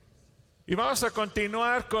Y vamos a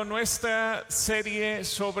continuar con nuestra serie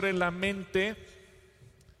sobre la mente.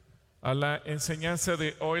 A la enseñanza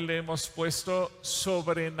de hoy le hemos puesto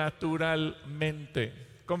sobrenaturalmente.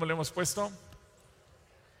 ¿Cómo le hemos puesto?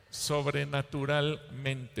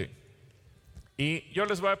 Sobrenaturalmente. Y yo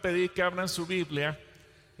les voy a pedir que abran su Biblia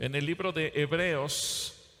en el libro de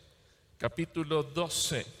Hebreos, capítulo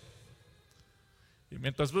 12. Y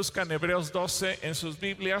mientras buscan Hebreos 12 en sus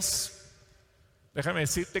Biblias, déjame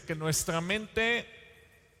decirte que nuestra mente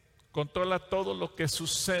controla todo lo que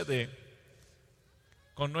sucede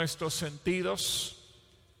con nuestros sentidos.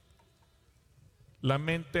 La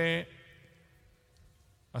mente,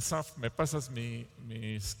 Asaf, ¿me pasas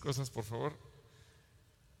mis cosas, por favor?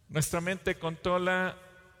 Nuestra mente controla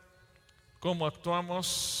cómo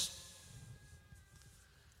actuamos,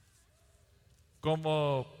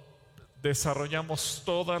 cómo desarrollamos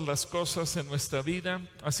todas las cosas en nuestra vida.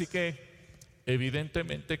 Así que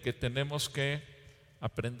evidentemente que tenemos que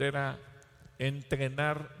aprender a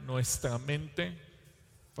entrenar nuestra mente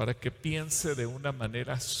para que piense de una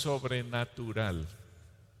manera sobrenatural.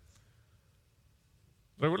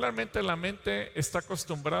 Regularmente la mente está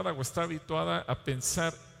acostumbrada o está habituada a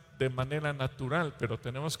pensar de manera natural, pero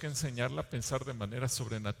tenemos que enseñarla a pensar de manera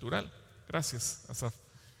sobrenatural. Gracias, Asaf.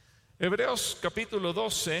 Hebreos capítulo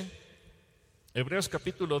 12,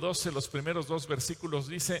 los primeros 2 versículos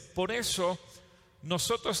dice: por eso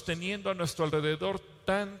nosotros, teniendo a nuestro alrededor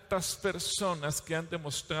tantas personas que han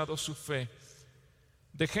demostrado su fe,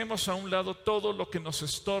 dejemos a un lado todo lo que nos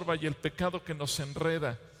estorba y el pecado que nos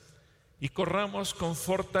enreda, y corramos con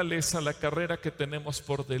fortaleza la carrera que tenemos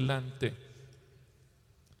por delante.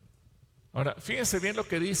 Ahora, fíjense bien lo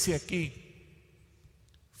que dice aquí.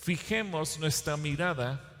 Fijemos nuestra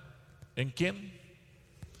mirada ¿en quién?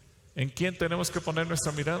 ¿En quién tenemos que poner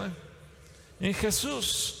nuestra mirada? En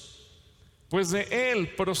Jesús. Pues de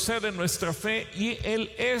Él procede nuestra fe y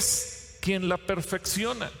Él es quien la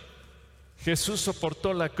perfecciona. Jesús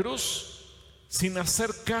soportó la cruz sin hacer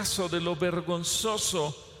caso de lo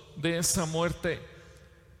vergonzoso de esa muerte,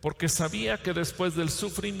 porque sabía que después del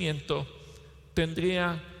sufrimiento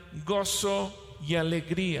tendría gozo y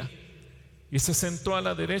alegría, y se sentó a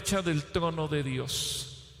la derecha del trono de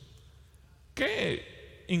Dios.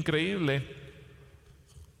 ¡Qué increíble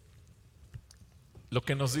lo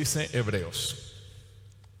que nos dice Hebreos!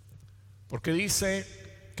 Porque dice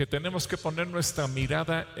que tenemos que poner nuestra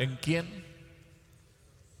mirada ¿en quién?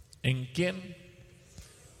 ¿En quién?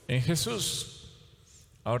 En Jesús.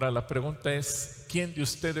 Ahora la pregunta es: ¿quién de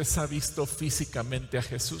ustedes ha visto físicamente a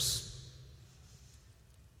Jesús?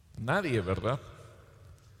 Nadie, ¿verdad?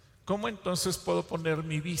 ¿Cómo entonces puedo poner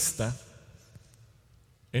mi vista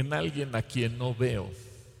en alguien a quien no veo,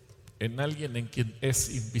 en alguien en quien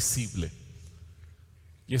es invisible?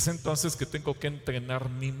 Y es entonces que tengo que entrenar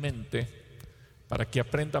mi mente para que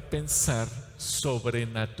aprenda a pensar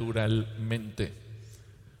sobrenaturalmente.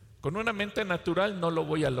 Con una mente natural no lo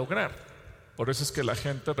voy a lograr. Por eso es que la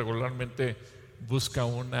gente regularmente busca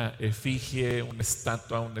una efigie, una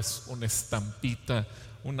estatua, una estampita,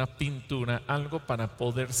 una pintura, algo para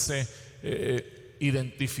poderse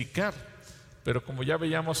identificar. Pero como ya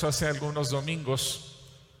veíamos hace algunos domingos,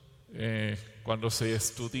 cuando se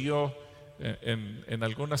estudió en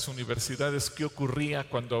algunas universidades qué ocurría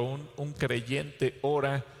cuando un creyente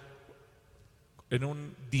ora en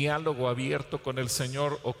un diálogo abierto con el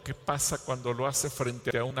Señor, o qué pasa cuando lo hace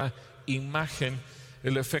frente a una imagen,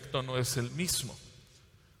 el efecto no es el mismo.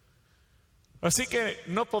 Así que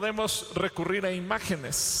no podemos recurrir a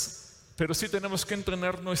imágenes, pero sí tenemos que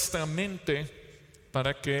entrenar nuestra mente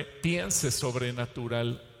para que piense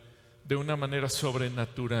sobrenatural, de una manera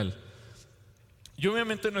sobrenatural. Y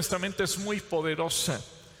obviamente nuestra mente es muy poderosa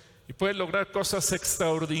y puede lograr cosas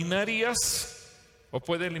extraordinarias, o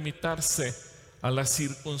puede limitarse a las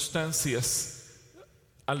circunstancias,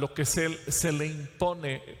 a lo que se le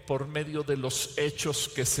impone por medio de los hechos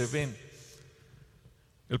que se ven.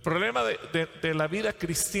 El problema de la vida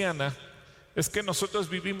cristiana es que nosotros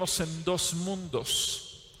vivimos en 2 mundos.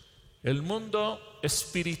 El mundo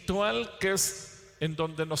espiritual, que es en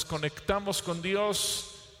donde nos conectamos con Dios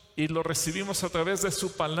y lo recibimos a través de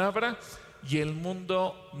su palabra, y el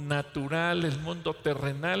mundo natural, el mundo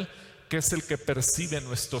terrenal, que es el que percibe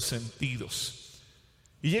nuestros sentidos.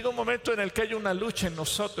 Y llega un momento en el que hay una lucha en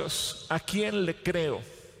nosotros. ¿A quién le creo?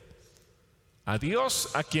 ¿A Dios,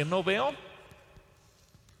 a quien no veo?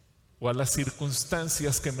 ¿O a las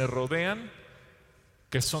circunstancias que me rodean,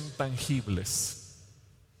 que son tangibles?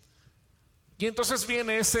 Y entonces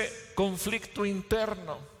viene ese conflicto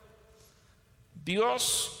interno.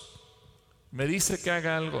 Dios me dice que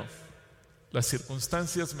haga algo, las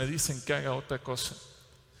circunstancias me dicen que haga otra cosa.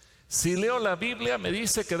 Si leo la Biblia me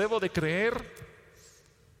dice que debo de creer,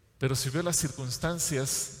 pero si veo las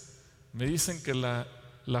circunstancias me dicen que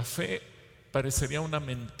la fe parecería una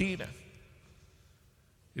mentira.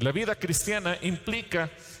 Y la vida cristiana implica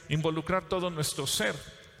involucrar todo nuestro ser,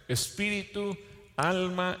 espíritu,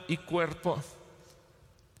 alma y cuerpo.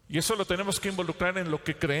 Y eso lo tenemos que involucrar en lo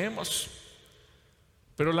que creemos.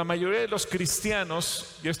 Pero la mayoría de los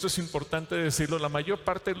cristianos, y esto es importante decirlo, la mayor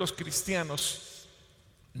parte de los cristianos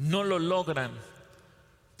no lo logran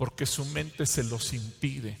porque su mente se los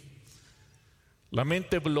impide. La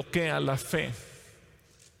mente bloquea la fe.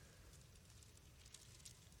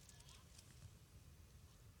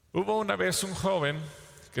 Hubo una vez un joven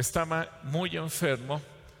que estaba muy enfermo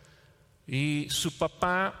y su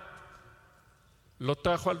papá lo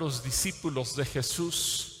trajo a los discípulos de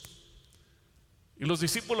Jesús. Y los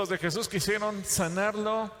discípulos de Jesús quisieron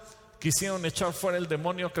sanarlo, quisieron echar fuera el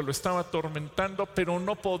demonio que lo estaba atormentando, pero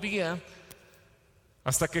no podía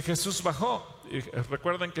hasta que Jesús bajó. Y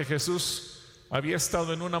recuerden que Jesús había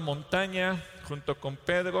estado en una montaña junto con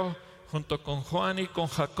Pedro, junto con Juan y con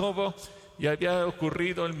Jacobo, y había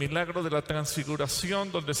ocurrido el milagro de la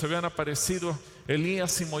transfiguración, donde se habían aparecido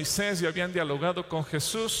Elías y Moisés y habían dialogado con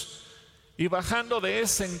Jesús. Y bajando de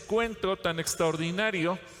ese encuentro tan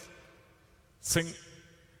extraordinario, se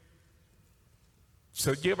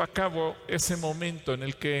lleva a cabo ese momento en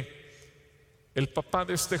el que el papá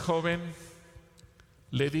de este joven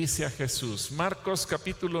le dice a Jesús, Marcos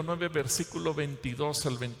capítulo 9, versículo 22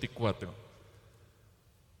 al 24.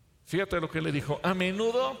 Fíjate lo que le dijo: a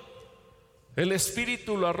menudo el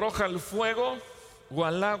espíritu lo arroja al fuego o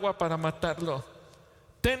al agua para matarlo.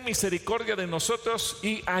 Ten misericordia de nosotros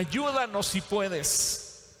y ayúdanos si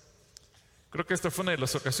puedes. Creo que esta fue una de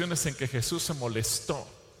las ocasiones en que Jesús se molestó,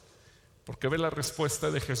 porque ve la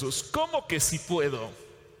respuesta de Jesús. ¿Cómo que si puedo?,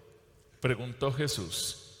 preguntó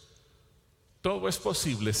Jesús. Todo es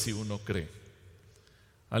posible si uno cree.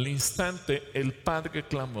 Al instante el padre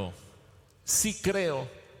clamó: sí creo,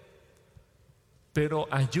 pero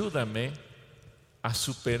ayúdame a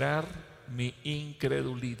superar mi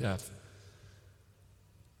incredulidad.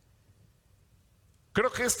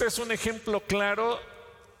 Creo que este es un ejemplo claro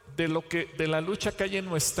de la lucha que hay en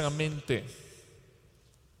nuestra mente.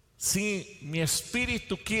 Sí, mi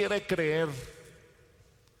espíritu quiere creer,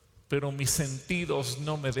 pero mis sentidos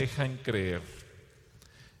no me dejan creer.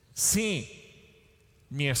 Sí,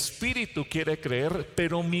 mi espíritu quiere creer,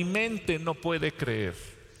 pero mi mente no puede creer.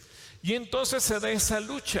 Y entonces se da esa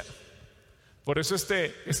lucha. Por eso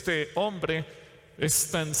este hombre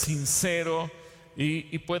es tan sincero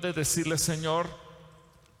y puede decirle: Señor,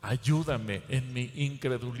 ayúdame en mi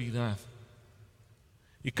incredulidad.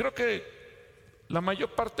 Y creo que la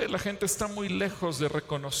mayor parte de la gente está muy lejos de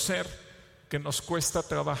reconocer que nos cuesta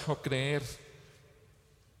trabajo creer.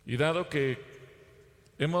 Y dado que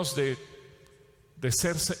hemos de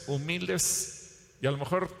ser humildes, y a lo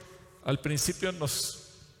mejor al principio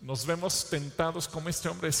nos vemos tentados como este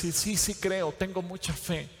hombre, decir: sí creo, tengo mucha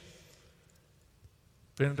fe.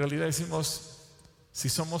 Pero en realidad decimos, si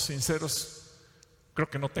somos sinceros, creo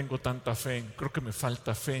que no tengo tanta fe, creo que me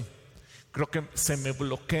falta fe, creo que se me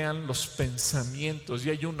bloquean los pensamientos y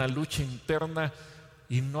hay una lucha interna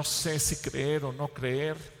y no sé si creer o no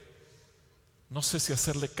creer, no sé si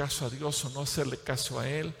hacerle caso a Dios o no hacerle caso a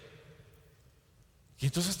Él. Y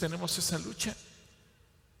entonces tenemos esa lucha.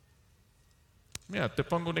 Mira, te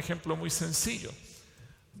pongo un ejemplo muy sencillo.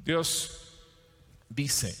 Dios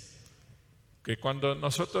dice que cuando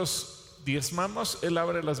nosotros diezmamos, Él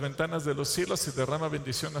abre las ventanas de los cielos y derrama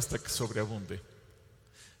bendición hasta que sobreabunde.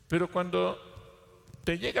 Pero cuando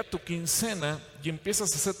te llega tu quincena y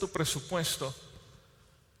empiezas a hacer tu presupuesto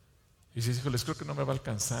y dices: híjoles, creo que no me va a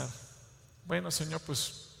alcanzar. Bueno, Señor,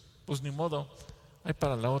 pues ni modo, hay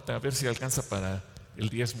para la otra, a ver si alcanza para el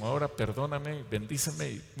diezmo. Ahora perdóname,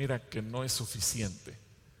 bendíceme y mira que no es suficiente.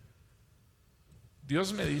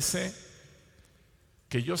 Dios me dice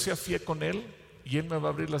que yo sea fiel con Él y Él me va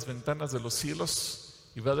a abrir las ventanas de los cielos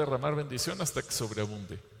y va a derramar bendición hasta que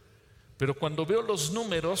sobreabunde. Pero cuando veo los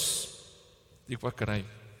números, digo: ah, caray,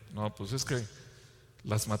 no, pues es que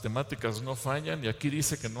las matemáticas no fallan y aquí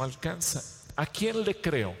dice que no alcanza. ¿A quién le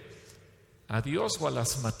creo? ¿A Dios o a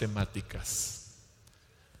las matemáticas?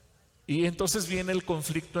 Y entonces viene el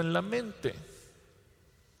conflicto en la mente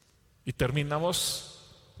y terminamos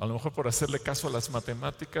a lo mejor por hacerle caso a las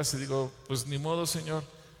matemáticas y digo: pues ni modo, Señor,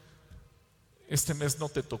 este mes no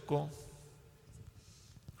te tocó,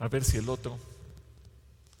 a ver si el otro.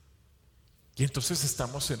 Y entonces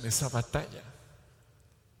estamos en esa batalla.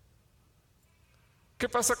 ¿Qué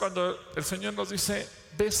pasa cuando el Señor nos dice: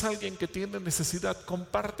 ves a alguien que tiene necesidad,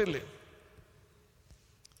 compártele?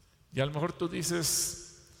 Y a lo mejor tú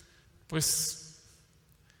dices, pues,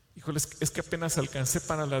 híjole, es que apenas alcancé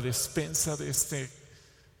para la despensa de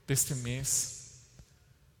este mes.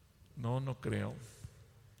 No creo.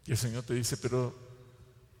 Y el Señor te dice, pero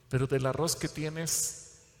del arroz que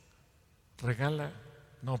tienes, regala.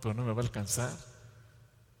 No, pero no me va a alcanzar.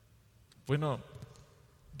 Bueno,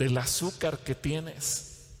 del azúcar que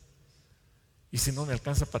tienes, y si no me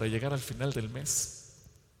alcanza para llegar al final del mes.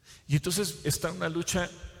 Y entonces está una lucha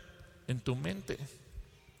en tu mente.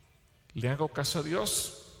 ¿Le hago caso a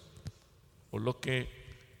Dios o lo que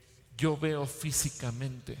yo veo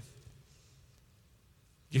físicamente?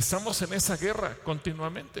 Y estamos en esa guerra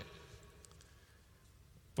continuamente.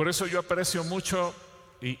 Por eso yo aprecio mucho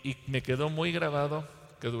y me quedó muy grabado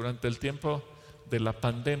que durante el tiempo de la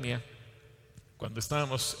pandemia, cuando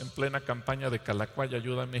estábamos en plena campaña de Calacuaya,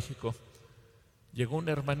 Ayuda a México, llegó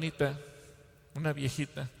una hermanita, una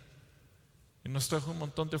viejita, y nos trajo un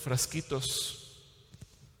montón de frasquitos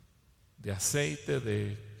de aceite,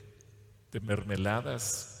 de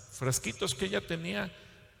mermeladas, frasquitos que ella tenía,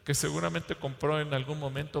 que seguramente compró en algún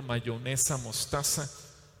momento mayonesa, mostaza,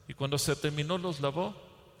 y cuando se terminó los lavó.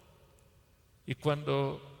 Y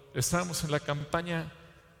cuando estábamos en la campaña,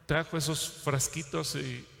 trajo esos frasquitos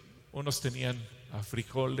y unos tenían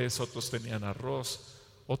frijoles, otros tenían arroz,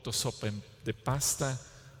 otros sopa de pasta,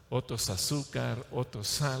 otros azúcar, otros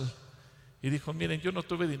sal. Y dijo, miren, yo no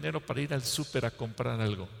tuve dinero para ir al súper a comprar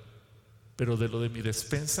algo, pero de lo de mi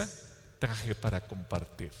despensa traje para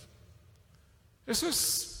compartir. Eso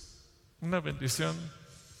es una bendición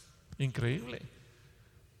increíble,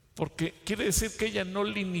 porque quiere decir que ella no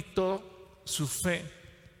limitó su fe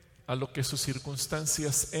a lo que sus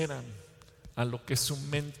circunstancias eran, a lo que su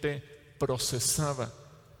mente procesaba.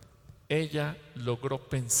 Ella logró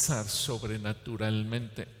pensar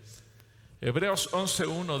sobrenaturalmente. Hebreos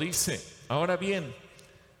 11:1 dice, ahora bien,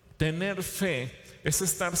 tener fe es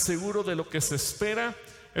estar seguro de lo que se espera,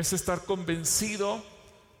 es estar convencido.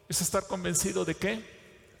 ¿Es estar convencido de qué?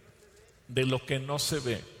 De lo que no se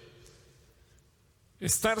ve.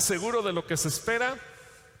 Estar seguro de lo que se espera,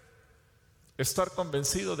 estar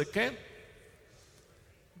convencido de qué?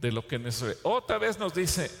 De lo que no se ve. Otra vez nos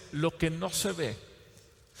dice, lo que no se ve.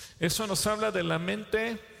 Eso nos habla de la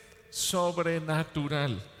mente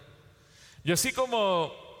sobrenatural. Y así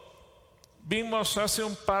como vimos hace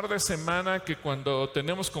un par de semanas que cuando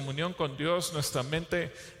tenemos comunión con Dios, nuestra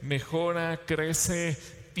mente mejora, crece,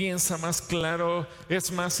 piensa más claro, es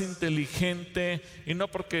más inteligente, y no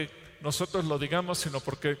porque nosotros lo digamos, sino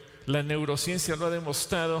porque la neurociencia lo ha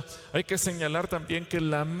demostrado. Hay que señalar también que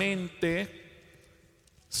la mente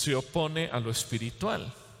se opone a lo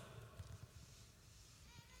espiritual.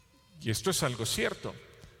 Y esto es algo cierto.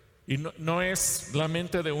 Y no es la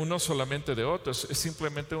mente de uno solamente de otros, es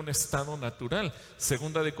simplemente un estado natural.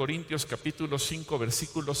 Segunda de Corintios capítulo 5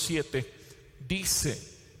 versículo 7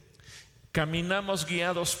 dice, caminamos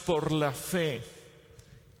guiados por la fe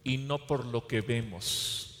y no por lo que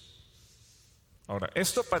vemos. Ahora,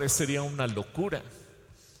 esto parecería una locura.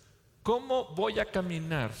 ¿Cómo voy a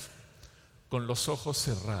caminar con los ojos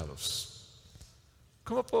cerrados?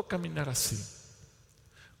 ¿Cómo puedo caminar así?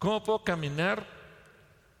 ¿Cómo puedo caminar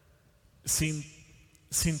sin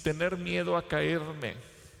tener miedo a caerme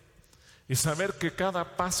y saber que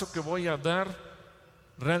cada paso que voy a dar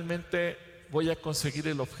realmente voy a conseguir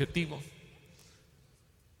el objetivo?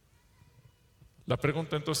 La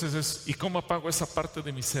pregunta entonces es, ¿y cómo apago esa parte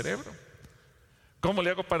de mi cerebro? ¿Cómo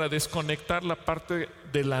le hago para desconectar la parte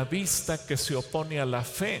de la vista que se opone a la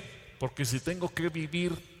fe? Porque si tengo que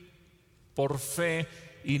vivir por fe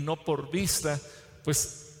y no por vista,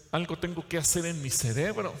 pues algo tengo que hacer en mi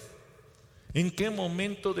cerebro. ¿En qué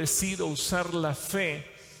momento decido usar la fe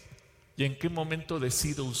y en qué momento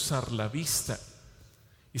decido usar la vista?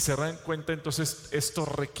 Y se dan cuenta, entonces esto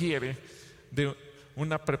requiere de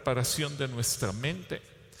una preparación de nuestra mente.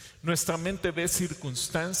 Nuestra mente ve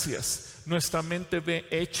circunstancias, nuestra mente ve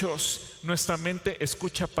hechos, nuestra mente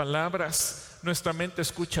escucha palabras, nuestra mente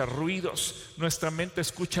escucha ruidos, nuestra mente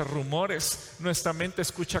escucha rumores, nuestra mente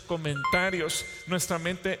escucha comentarios, nuestra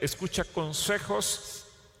mente escucha consejos.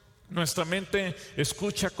 Nuestra mente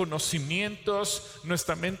escucha conocimientos,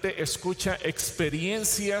 nuestra mente escucha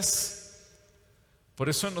experiencias. Por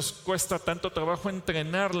eso nos cuesta tanto trabajo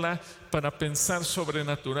entrenarla para pensar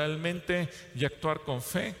sobrenaturalmente y actuar con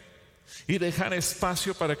fe. Y dejar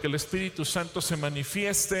espacio para que el Espíritu Santo se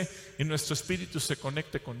manifieste y nuestro espíritu se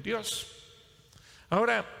conecte con Dios.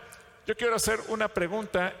 Ahora, yo quiero hacer una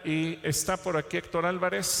pregunta y está por aquí Héctor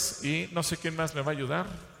Álvarez y no sé quién más me va a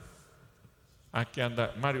ayudar. Aquí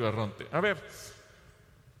anda Mario Arronte. A ver,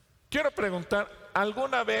 quiero preguntar,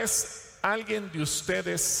 ¿alguna vez alguien de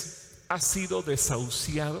ustedes ha sido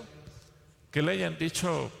desahuciado? Que le hayan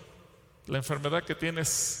dicho, la enfermedad que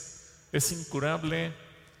tienes es incurable,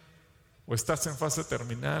 o estás en fase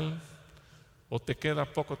terminal, o te queda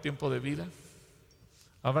poco tiempo de vida.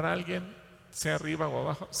 ¿Habrá alguien, sea arriba o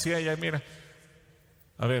abajo? Sí, allá, mira.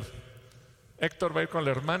 A ver, Héctor va a ir con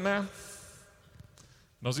la hermana.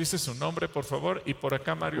 Nos dice su nombre, por favor. Y por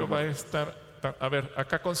acá Mario va a estar. A ver,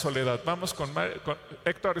 acá con Soledad. Vamos con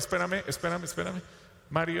Héctor, espérame.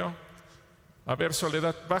 Mario. A ver,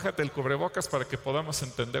 Soledad, bájate el cubrebocas para que podamos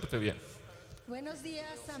entenderte bien. Buenos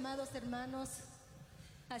días, amados hermanos.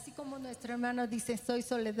 Así como nuestro hermano dice, soy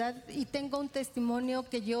Soledad y tengo un testimonio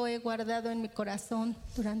que yo he guardado en mi corazón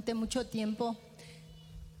durante mucho tiempo.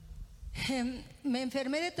 Me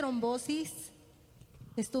enfermé de trombosis,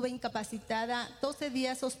 estuve incapacitada, 12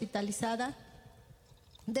 días hospitalizada.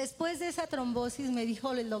 Después de esa trombosis me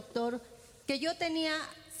dijo el doctor que yo tenía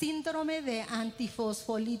síndrome de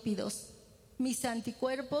antifosfolípidos. Mis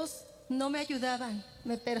anticuerpos no me ayudaban,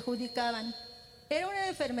 me perjudicaban. Era una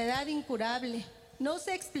enfermedad incurable. No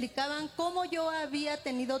se explicaban cómo yo había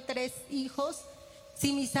tenido 3 hijos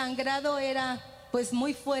si mi sangrado era pues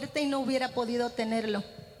muy fuerte y no hubiera podido tenerlo.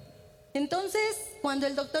 Entonces, cuando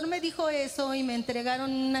el doctor me dijo eso y me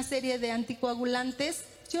entregaron una serie de anticoagulantes,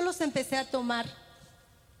 yo los empecé a tomar,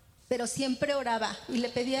 pero siempre oraba y le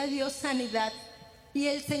pedía a Dios sanidad. Y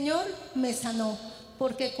el Señor me sanó,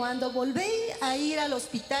 porque cuando volví a ir al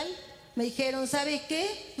hospital, me dijeron, ¿sabe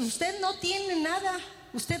qué? Usted no tiene nada.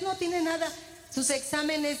 Sus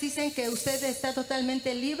exámenes dicen que usted está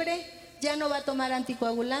totalmente libre, ya no va a tomar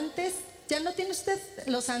anticoagulantes, ya no tiene usted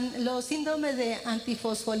los síndromes de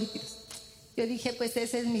antifosfolípidos. Yo dije, pues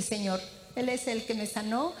ese es mi Señor, Él es el que me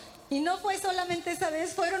sanó. Y no fue solamente esa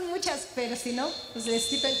vez, fueron muchas, pero si no, pues les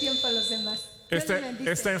quito el tiempo a los demás.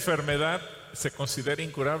 ¿Esta enfermedad se considera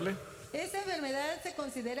incurable? Esta enfermedad se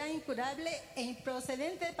considera incurable e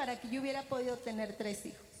improcedente para que yo hubiera podido tener 3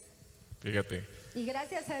 hijos. Fíjate. Y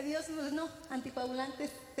gracias a Dios, pues no,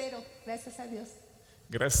 anticoagulantes 0, gracias a Dios.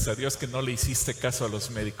 Gracias a Dios que no le hiciste caso a los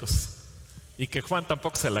médicos. Y que Juan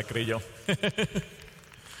tampoco se la creyó.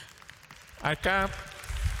 Acá.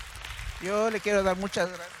 Yo le quiero dar muchas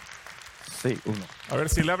gracias. Sí, uno. A ver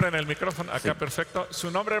si le abren el micrófono. Acá, sí. Perfecto.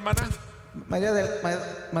 ¿Su nombre, hermana? María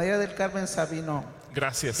del Carmen Sabino.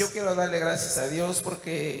 Gracias. Yo quiero darle gracias a Dios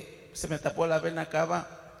porque se me tapó la vena cava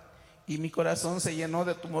y mi corazón se llenó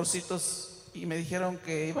de tumorcitos y me dijeron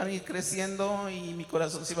que iban a ir creciendo y mi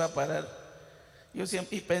corazón se iba a parar. Yo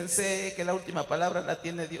siempre pensé que la última palabra la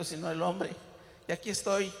tiene Dios y no el hombre. Y aquí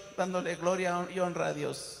estoy dándole gloria y honra a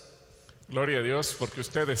Dios. Gloria a Dios porque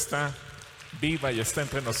usted está viva y está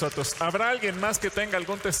entre nosotros. ¿Habrá alguien más que tenga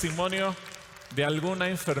algún testimonio de alguna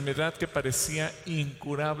enfermedad que parecía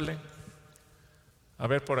incurable? A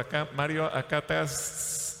ver, por acá, Mario, acá te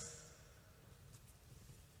has...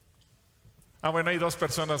 bueno, hay 2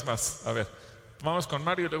 personas más. A ver, vamos con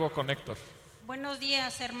Mario y luego con Héctor. Buenos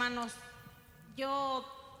días, hermanos.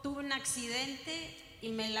 Yo tuve un accidente y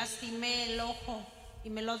me lastimé el ojo y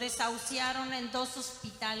me lo desahuciaron en 2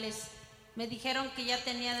 hospitales. Me dijeron que ya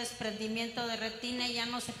tenía desprendimiento de retina y ya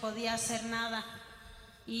no se podía hacer nada.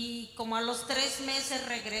 Y como a los 3 meses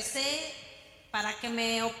regresé para que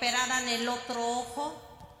me operaran el otro ojo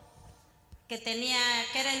que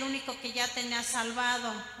era el único que ya tenía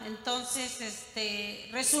salvado. Entonces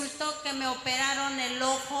resultó que me operaron el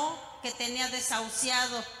ojo que tenía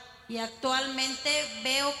desahuciado y actualmente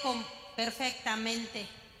veo perfectamente.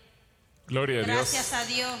 Gloria a Dios. Gracias a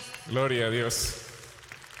Dios. Gloria a Dios.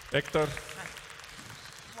 Héctor.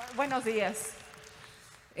 Buenos días.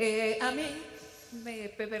 A mí me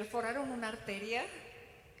perforaron una arteria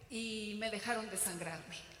y me dejaron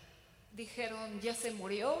desangrarme. Dijeron, ya se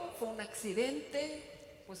murió, fue un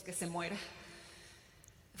accidente, pues que se muera.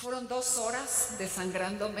 Fueron 2 horas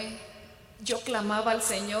desangrándome. Yo clamaba al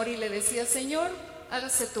Señor y le decía, Señor,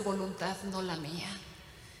 hágase tu voluntad, no la mía.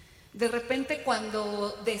 De repente, cuando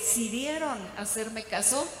decidieron hacerme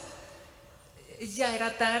caso, ya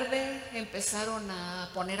era tarde, empezaron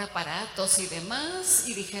a poner aparatos y demás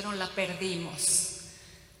y dijeron, la perdimos.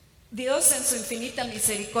 Dios en su infinita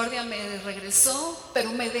misericordia me regresó,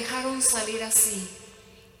 pero me dejaron salir así.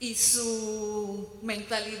 Y su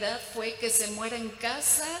mentalidad fue que se muera en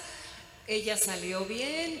casa. Ella salió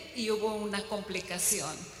bien y hubo una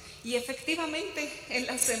complicación. Y efectivamente, en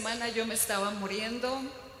la semana yo me estaba muriendo,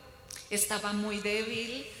 estaba muy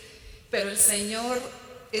débil, pero el Señor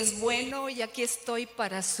es bueno y aquí estoy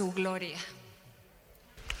para su gloria.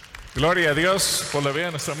 Gloria a Dios por la vida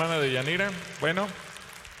de nuestra hermana de Yanira. Bueno,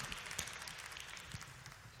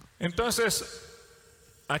 entonces,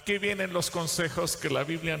 aquí vienen los consejos que la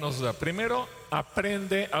Biblia nos da. Primero,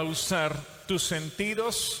 aprende a usar tus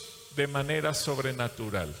sentidos de manera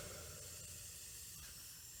sobrenatural.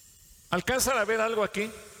 ¿Alcanzan a ver algo aquí?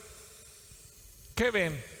 ¿Qué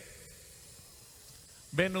ven?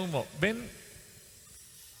 ¿Ven humo? ¿Ven?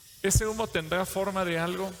 ¿Ese humo tendrá forma de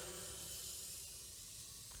algo?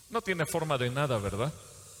 No tiene forma de nada, ¿verdad?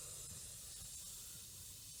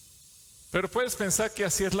 Pero puedes pensar que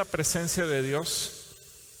así es la presencia de Dios.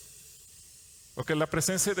 Porque la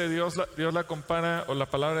presencia de Dios, Dios la compara, o la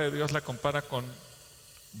palabra de Dios la compara con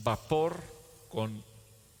vapor, con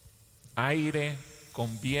aire,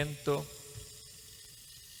 con viento.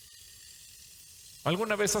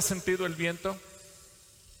 ¿Alguna vez has sentido el viento?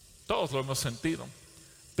 Todos lo hemos sentido.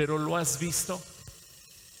 ¿Pero lo has visto?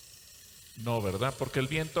 No, ¿verdad? Porque el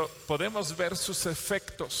viento, podemos ver sus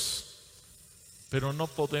efectos, pero no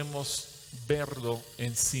podemos verlo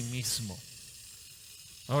en sí mismo.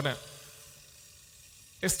 Ahora,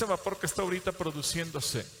 este vapor que está ahorita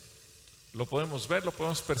produciéndose, lo podemos ver, lo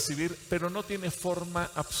podemos percibir, pero no tiene forma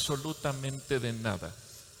absolutamente de nada.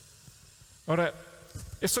 Ahora,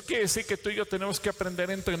 eso quiere decir que tú y yo tenemos que aprender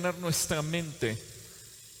a entrenar nuestra mente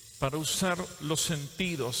para usar los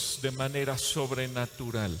sentidos de manera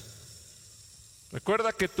sobrenatural.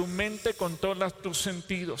 Recuerda que tu mente controla tus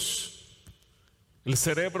sentidos. El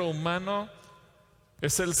cerebro humano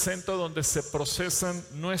es el centro donde se procesan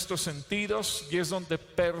nuestros sentidos y es donde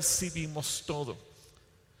percibimos todo.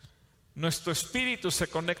 Nuestro espíritu se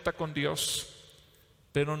conecta con Dios,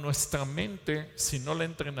 pero nuestra mente, si no la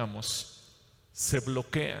entrenamos, se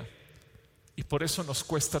bloquea. Y por eso nos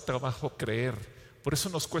cuesta trabajo creer, por eso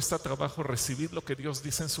nos cuesta trabajo recibir lo que Dios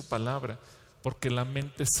dice en su palabra, porque la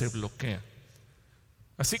mente se bloquea.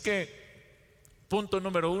 Así que, punto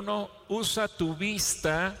número 1, usa tu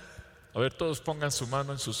vista. A ver, todos pongan su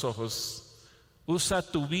mano en sus ojos. Usa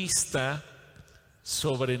tu vista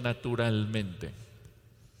sobrenaturalmente.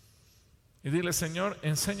 Y dile, Señor,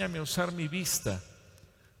 enséñame a usar mi vista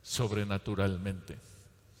sobrenaturalmente.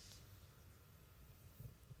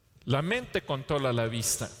 La mente controla la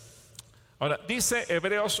vista. Ahora, dice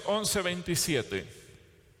Hebreos 11:27.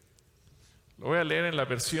 Lo voy a leer en la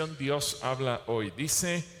versión Dios habla hoy.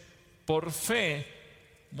 Dice, por fe,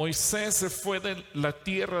 Moisés se fue de la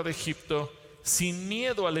tierra de Egipto sin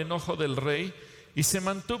miedo al enojo del rey y se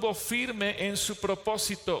mantuvo firme en su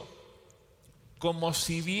propósito, como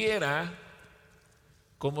si viera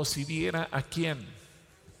 ¿a quién?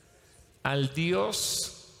 Al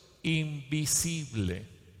Dios invisible.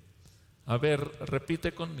 A ver,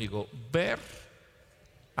 repite conmigo, ver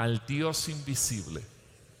al Dios invisible.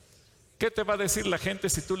 ¿Qué te va a decir la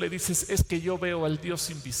gente si tú le dices, es que yo veo al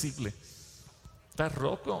Dios invisible? Estás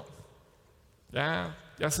loco, ya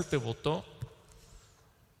se te botó,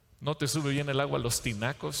 no te sube bien el agua a los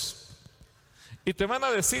tinacos. Y te van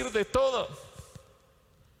a decir de todo.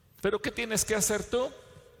 Pero ¿qué tienes que hacer tú?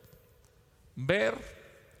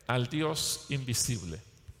 Ver al Dios invisible.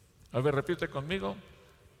 A ver, repite conmigo.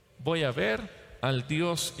 Voy a ver al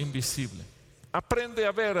Dios invisible. Aprende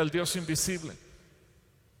a ver al Dios invisible.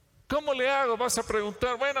 ¿Cómo le hago? Vas a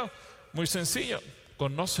preguntar. Bueno, muy sencillo.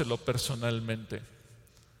 Conócelo personalmente.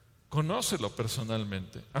 Conócelo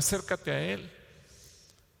personalmente. Acércate a Él.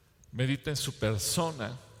 Medita en su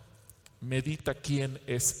persona. Medita quién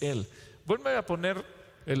es Él. Vuelve a poner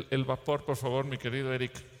el vapor, por favor, mi querido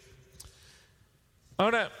Eric.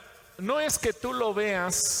 Ahora, no es que tú lo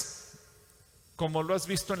veas como lo has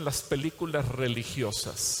visto en las películas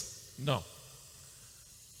religiosas. No.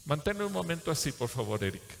 Manténme un momento así, por favor,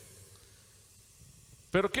 Eric.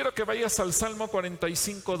 Pero quiero que vayas al Salmo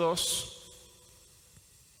 45:2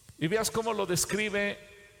 y veas cómo lo describe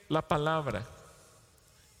la palabra.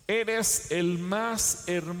 Eres el más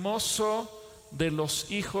hermoso de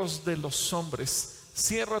los hijos de los hombres.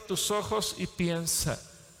 Cierra tus ojos y piensa,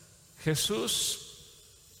 Jesús,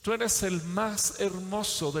 tú eres el más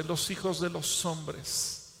hermoso de los hijos de los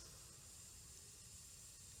hombres.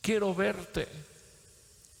 Quiero verte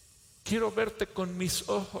con mis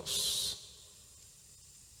ojos.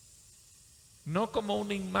 No como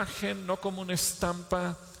una imagen, no como una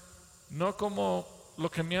estampa, no como lo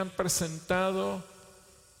que me han presentado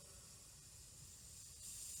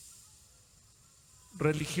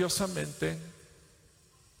religiosamente,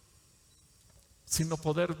 sino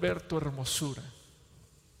poder ver tu hermosura.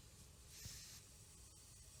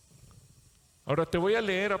 Ahora te voy a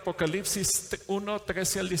leer Apocalipsis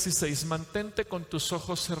 1:13-16. Mantente con tus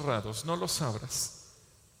ojos cerrados, no los abras.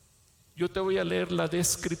 Yo te voy a leer la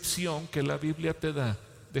descripción que la Biblia te da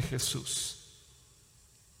de Jesús.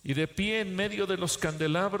 Y de pie en medio de los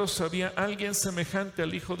candelabros había alguien semejante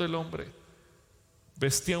al Hijo del Hombre,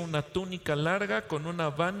 Vestía una túnica larga con una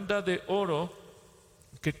banda de oro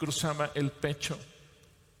que cruzaba el pecho.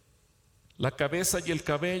 La cabeza y el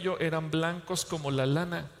cabello eran blancos como la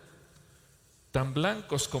lana, tan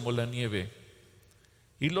blancos como la nieve.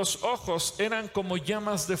 Y los ojos eran como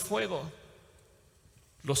llamas de fuego.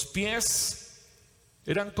 Los pies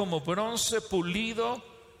eran como bronce pulido,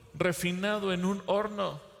 refinado en un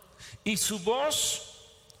horno. Y su voz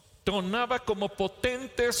tonaba como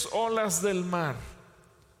potentes olas del mar.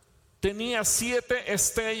 Tenía 7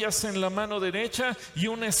 estrellas en la mano derecha y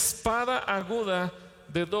una espada aguda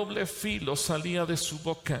de doble filo salía de su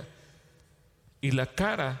boca. Y la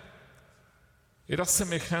cara era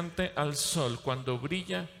semejante al sol cuando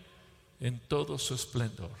brilla en todo su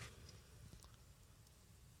esplendor.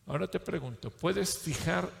 Ahora te pregunto, ¿puedes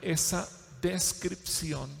fijar esa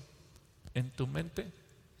descripción en tu mente?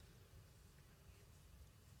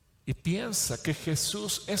 Y piensa que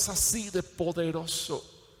Jesús es así de poderoso.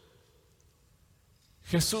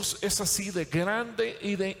 Jesús es así de grande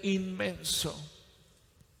y de inmenso.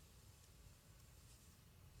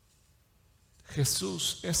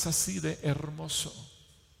 Jesús es así de hermoso.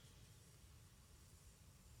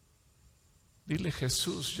 Dile: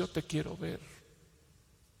 Jesús, yo te quiero ver.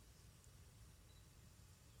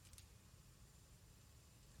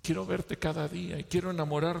 Quiero verte cada día y quiero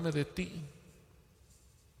enamorarme de ti.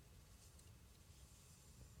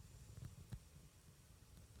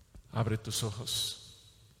 Abre tus ojos.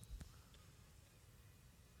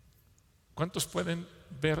 ¿Cuántos pueden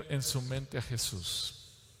ver en su mente a Jesús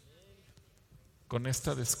con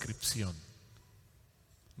esta descripción?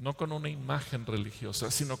 No con una imagen religiosa,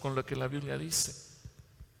 sino con lo que la Biblia dice.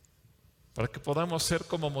 Para que podamos ser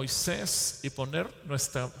como Moisés y poner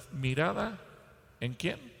nuestra mirada ¿en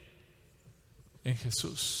quién? En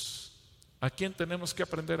Jesús. ¿A quién tenemos que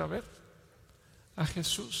aprender a ver? A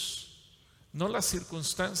Jesús. No las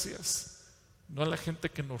circunstancias, no a la gente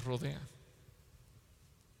que nos rodea.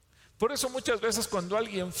 Por eso muchas veces cuando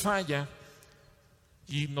alguien falla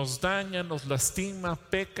y nos daña, nos lastima,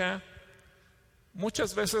 peca,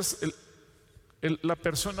 muchas veces la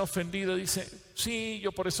persona ofendida dice: sí,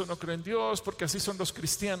 yo por eso no creo en Dios, porque así son los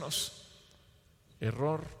cristianos.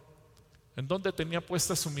 Error. ¿En dónde tenía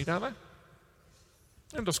puesta su mirada?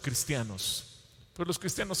 En los cristianos. Pues los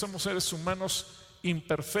cristianos somos seres humanos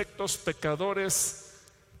imperfectos, pecadores,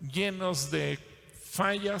 llenos de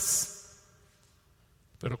fallas.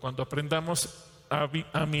 Pero cuando aprendamos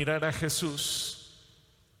a mirar a Jesús,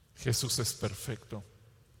 Jesús es perfecto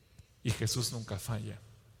y Jesús nunca falla.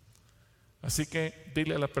 Así que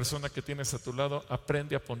dile a la persona que tienes a tu lado: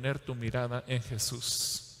 aprende a poner tu mirada en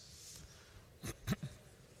Jesús.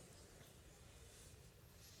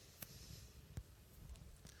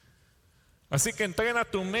 Así que entrena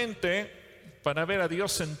tu mente para ver a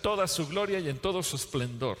Dios en toda su gloria y en todo su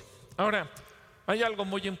esplendor. Ahora, hay algo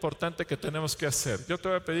muy importante que tenemos que hacer. Yo te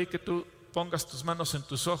voy a pedir que tú pongas tus manos en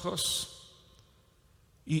tus ojos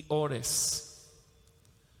y ores.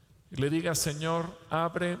 Y le digas: Señor,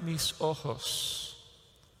 abre mis ojos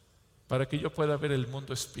para que yo pueda ver el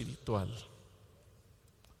mundo espiritual.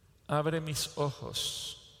 Abre mis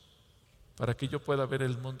ojos para que yo pueda ver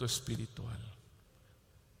el mundo espiritual.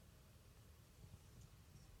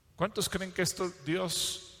 ¿Cuántos creen que esto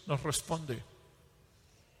Dios nos responde?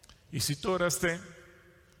 Y si tú oraste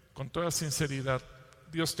con toda sinceridad,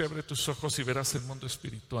 Dios te abre tus ojos y verás el mundo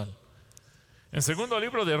espiritual. En segundo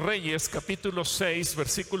libro de Reyes, capítulo 6,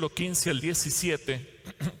 versículo 15 al 17,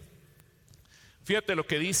 fíjate lo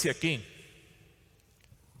que dice aquí.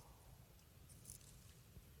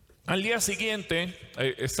 Al día siguiente,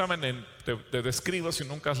 te describo, si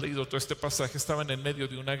nunca has leído todo este pasaje, estaban en medio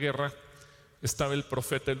de una guerra. Estaba el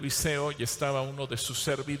profeta Eliseo y estaba uno de sus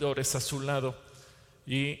servidores a su lado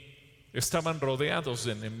y estaban rodeados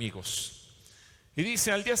de enemigos. Y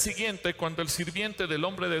dice: al día siguiente, cuando el sirviente del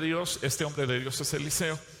hombre de Dios, este hombre de Dios es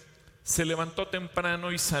Eliseo, se levantó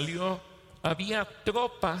temprano y salió, había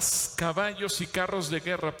tropas, caballos y carros de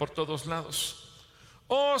guerra por todos lados.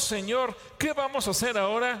 Oh Señor, ¿qué vamos a hacer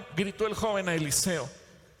ahora?, gritó el joven a Eliseo.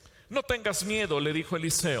 No tengas miedo, le dijo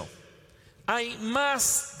Eliseo. Hay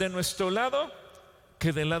más de nuestro lado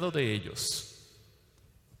que del lado de ellos.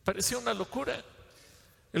 Parecía una locura.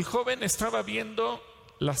 El joven estaba viendo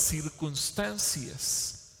las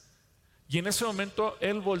circunstancias y en ese momento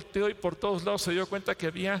él volteó y por todos lados se dio cuenta que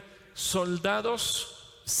había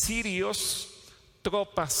soldados sirios,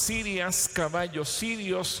 tropas sirias, caballos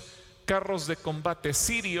sirios, carros de combate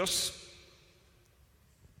sirios.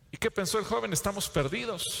 ¿Y qué pensó el joven? Estamos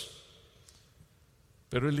perdidos.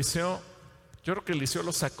 Pero Eliseo, yo creo que Eliseo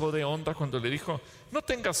lo sacó de onda cuando le dijo: no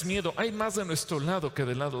tengas miedo, hay más de nuestro lado que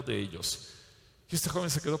del lado de ellos. Y este joven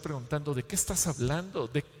se quedó preguntando, ¿de qué estás hablando?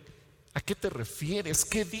 ¿A qué te refieres?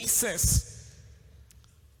 ¿Qué dices?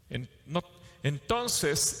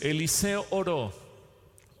 Entonces Eliseo oró: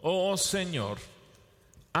 oh Señor,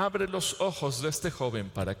 abre los ojos de este joven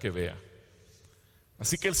para que vea.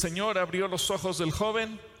 Así que el Señor abrió los ojos del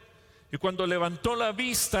joven, y cuando levantó la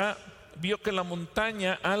vista, vio que la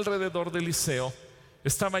montaña alrededor de Eliseo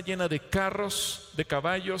estaba llena de carros, de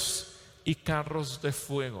caballos y carros de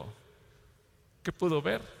fuego. ¿Qué pudo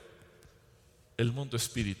ver? El mundo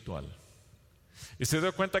espiritual. Y se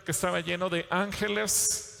dio cuenta que estaba lleno de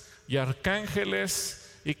ángeles y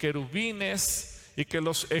arcángeles y querubines, y que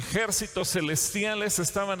los ejércitos celestiales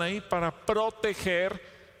estaban ahí para proteger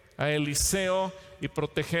a Eliseo y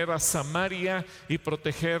proteger a Samaria y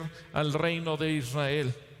proteger al reino de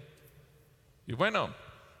Israel. Y bueno,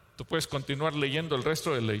 tú puedes continuar leyendo el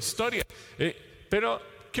resto de la historia, pero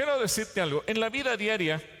quiero decirte algo. En la vida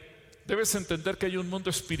diaria debes entender que hay un mundo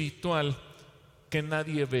espiritual que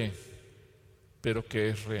nadie ve, pero que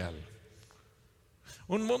es real.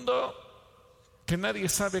 Un mundo que nadie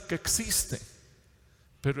sabe que existe,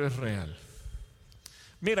 pero es real.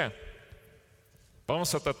 Mira,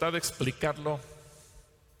 vamos a tratar de explicarlo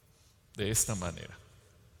de esta manera.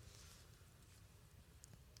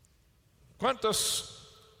 ¿Cuántos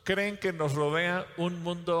creen que nos rodea un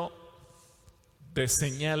mundo de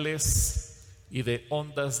señales y de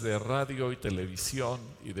ondas de radio y televisión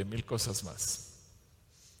y de mil cosas más?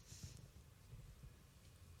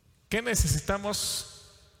 ¿Qué necesitamos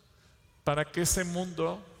para que ese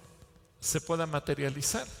mundo se pueda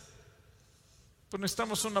materializar? Pues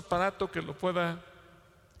necesitamos un aparato que lo pueda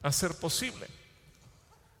hacer posible.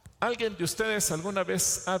 ¿Alguien de ustedes alguna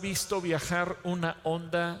vez ha visto viajar una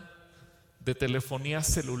onda de telefonía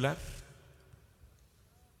celular?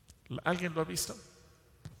 ¿Alguien lo ha visto?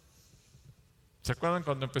 ¿Se acuerdan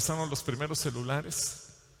cuando empezaron los primeros celulares?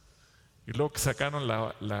 Y luego que sacaron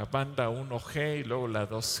la banda 1G, y luego la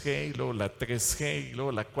 2G, y luego la 3G, y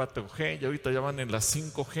luego la 4G, y ahorita ya van en la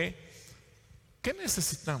 5G. ¿Qué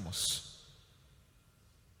necesitamos?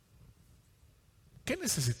 ¿Qué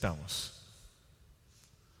necesitamos?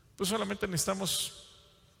 Pues solamente necesitamos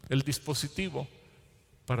el dispositivo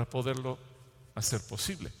para poderlo hacer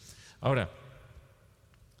posible. Ahora,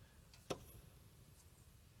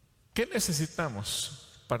 ¿qué necesitamos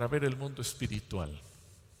para ver el mundo espiritual?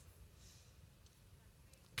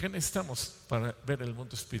 ¿Qué necesitamos para ver el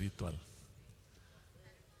mundo espiritual?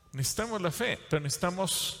 Necesitamos la fe, pero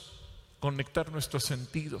necesitamos conectar nuestros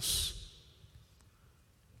sentidos.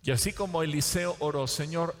 Y así como Eliseo oró: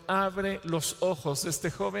 Señor, abre los ojos de este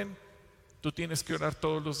joven, tú tienes que orar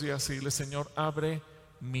todos los días y decirle: Señor, abre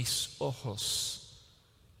mis ojos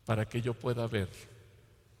para que yo pueda ver.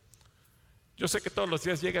 Yo sé que todos los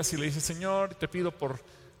días llegas y le dices: Señor, te pido por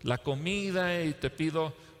la comida, y te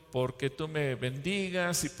pido porque tú me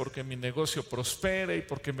bendigas, y porque mi negocio prospere, y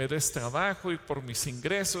porque me des trabajo, y por mis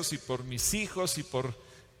ingresos, y por mis hijos,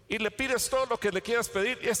 y le pides todo lo que le quieras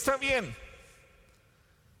pedir, y está bien.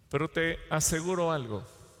 Pero te aseguro algo,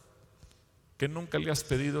 que nunca le has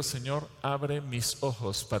pedido: Señor, abre mis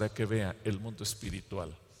ojos para que vea el mundo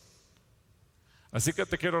espiritual. Así que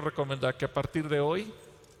te quiero recomendar que a partir de hoy,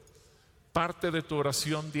 parte de tu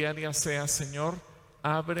oración diaria sea: Señor,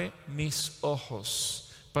 abre mis ojos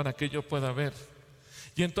para que yo pueda ver.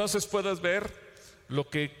 Y entonces puedas ver lo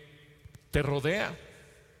que te rodea,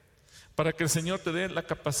 para que el Señor te dé la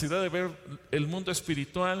capacidad de ver el mundo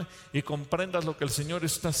espiritual y comprendas lo que el Señor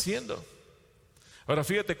está haciendo. Ahora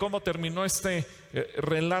fíjate cómo terminó este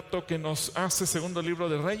relato que nos hace segundo libro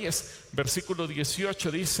de Reyes. Versículo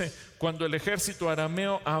 18 dice: cuando el ejército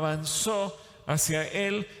arameo avanzó hacia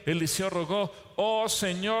él, Eliseo rogó: oh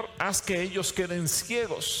Señor, haz que ellos queden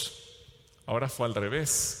ciegos. Ahora fue al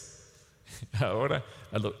revés. Ahora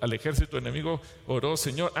al ejército enemigo oró: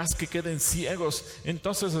 Señor, haz que queden ciegos.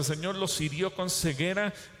 Entonces el Señor los hirió con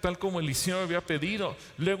ceguera, tal como Eliseo había pedido.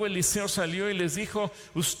 Luego Eliseo salió y les dijo: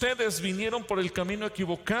 ustedes vinieron por el camino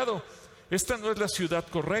equivocado. Esta no es la ciudad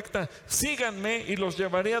correcta. Síganme y los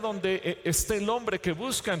llevaré a donde esté el hombre que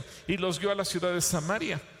buscan. Y los guió a la ciudad de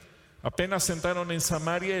Samaria. Apenas entraron en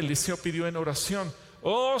Samaria, Eliseo pidió en oración: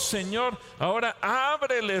 oh Señor, ahora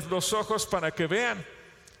ábreles los ojos para que vean.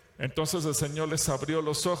 Entonces el Señor les abrió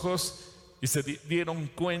los ojos y se dieron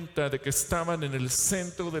cuenta de que estaban en el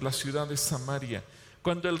centro de la ciudad de Samaria.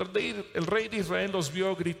 Cuando el rey de Israel los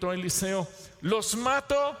vio, gritó a Eliseo: ¿los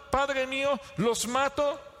mato, padre mío? ¿Los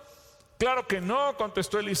mato? Claro que no,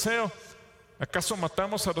 contestó Eliseo. ¿Acaso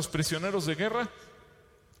matamos a los prisioneros de guerra?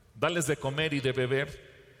 Dales de comer y de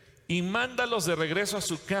beber, y mándalos de regreso a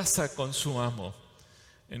su casa con su amo.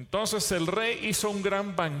 Entonces el rey hizo un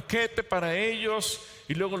gran banquete para ellos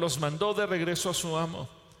y luego los mandó de regreso a su amo.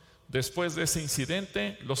 Después de ese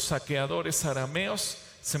incidente, los saqueadores arameos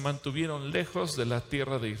se mantuvieron lejos de la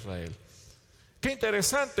tierra de Israel. Qué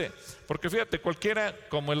interesante, porque fíjate, cualquiera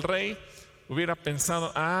como el rey hubiera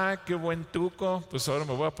pensado, qué buen truco, pues ahora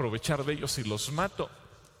me voy a aprovechar de ellos y los mato.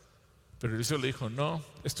 Pero Eliseo le dijo, no,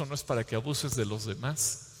 esto no es para que abuses de los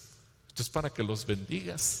demás, esto es para que los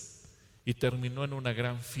bendigas. Y terminó en una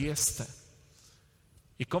gran fiesta.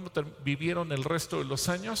 ¿Y cómo vivieron el resto de los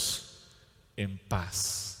años? En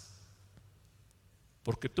paz.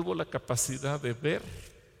 Porque tuvo la capacidad de ver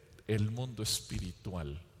el mundo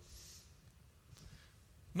espiritual.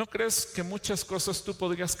 ¿No crees que muchas cosas tú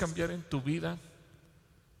podrías cambiar en tu vida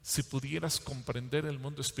si pudieras comprender el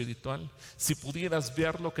mundo espiritual? Si pudieras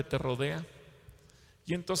ver lo que te rodea.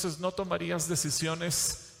 Y entonces no tomarías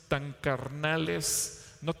decisiones tan carnales,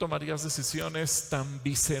 no tomarías decisiones tan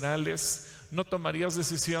viscerales, no tomarías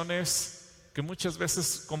decisiones que muchas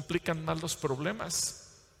veces complican más los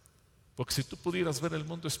problemas. Porque si tú pudieras ver el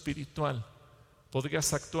mundo espiritual,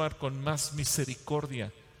 podrías actuar con más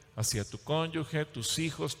misericordia hacia tu cónyuge, tus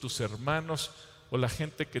hijos, tus hermanos o la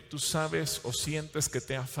gente que tú sabes o sientes que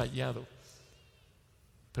te ha fallado.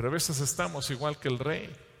 Pero a veces estamos igual que el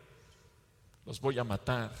rey. Los voy a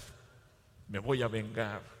matar, me voy a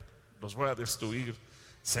vengar, los voy a destruir.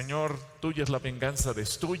 Señor, tuya es la venganza,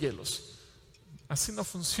 destróyelos. Así no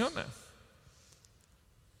funciona.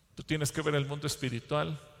 Tú tienes que ver el mundo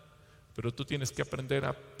espiritual, pero tú tienes que aprender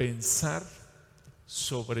a pensar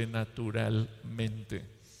sobrenaturalmente.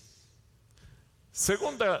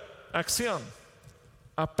 Segunda acción,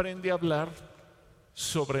 aprende a hablar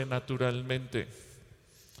sobrenaturalmente.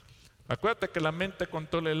 Acuérdate que la mente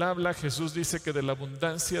controla el habla. Jesús dice que de la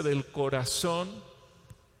abundancia del corazón,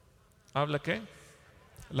 ¿habla qué?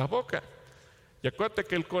 La boca. Y acuérdate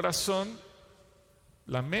que el corazón,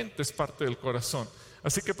 la mente es parte del corazón.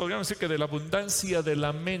 Así que podríamos decir que de la abundancia de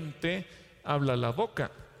la mente habla la boca.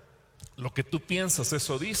 Lo que tú piensas,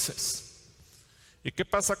 eso dices. ¿Y qué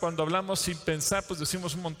pasa cuando hablamos sin pensar? Pues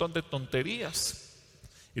decimos un montón de tonterías.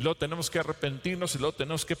 Y luego tenemos que arrepentirnos y luego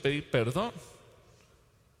tenemos que pedir perdón.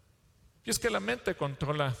 Y es que la mente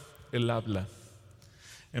controla el habla.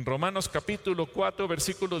 En Romanos capítulo 4,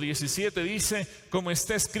 versículo 17 dice, como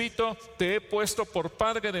está escrito, te he puesto por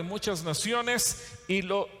padre de muchas naciones y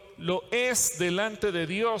lo es delante de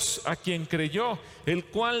Dios a quien creyó, el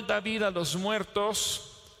cual da vida a los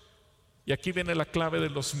muertos. Y aquí viene la clave de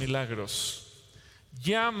los milagros.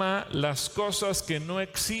 Llama las cosas que no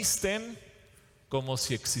existen como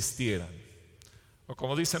si existieran. O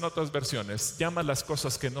como dicen otras versiones, llama las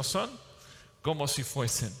cosas que no son como si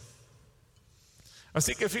fuesen.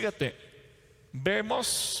 Así que fíjate,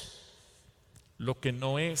 vemos lo que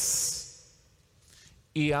no es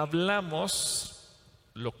y hablamos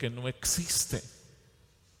lo que no existe.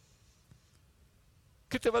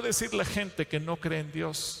 ¿Qué te va a decir la gente que no cree en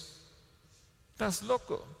Dios? Estás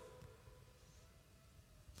loco.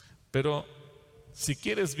 Pero si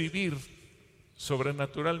quieres vivir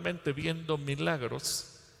sobrenaturalmente viendo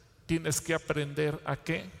milagros, tienes que aprender ¿a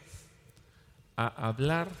qué? A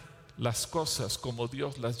hablar las cosas como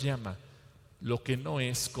Dios las llama, lo que no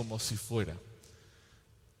es como si fuera.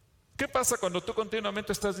 ¿Qué pasa cuando tú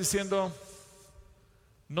continuamente estás diciendo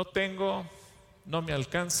no tengo, no me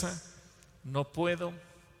alcanza, no puedo?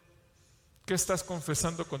 ¿Qué estás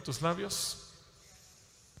confesando con tus labios?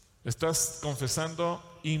 Estás confesando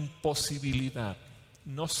imposibilidad,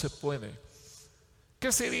 no se puede.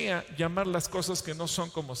 ¿Qué sería llamar las cosas que no son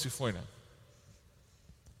como si fueran?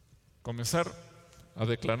 Comenzar a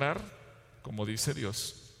declarar, como dice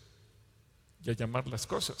Dios, y a llamar las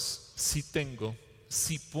cosas. Sí tengo,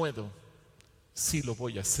 sí puedo, sí lo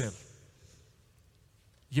voy a hacer.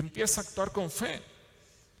 Y empieza a actuar con fe.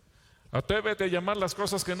 Atrévete a llamar las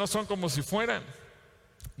cosas que no son como si fueran.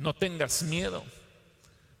 No tengas miedo.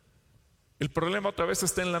 El problema otra vez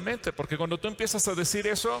está en la mente, porque cuando tú empiezas a decir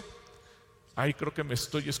eso, creo que me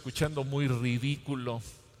estoy escuchando muy ridículo.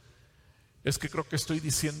 Es que creo que estoy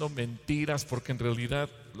diciendo mentiras porque en realidad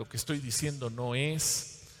lo que estoy diciendo no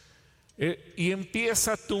es. Y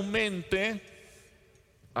empieza tu mente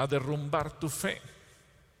a derrumbar tu fe.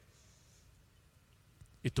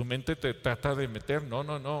 Y tu mente te trata de meter,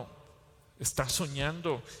 no, estás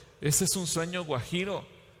soñando, ese es un sueño guajiro.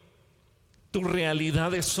 Tu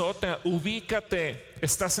realidad es otra, ubícate,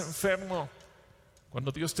 estás enfermo.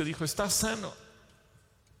 Cuando Dios te dijo, estás sano.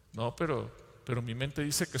 No, pero mi mente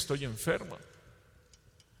dice que estoy enfermo.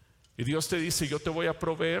 Y Dios te dice, yo te voy a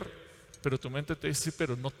proveer, pero tu mente te dice,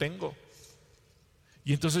 pero no tengo.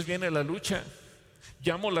 Y entonces viene la lucha.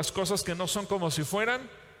 Llamo las cosas que no son como si fueran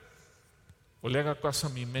o le haga caso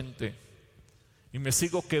a mi mente y me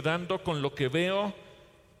sigo quedando con lo que veo,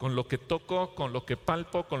 con lo que toco, con lo que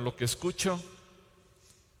palpo, con lo que escucho.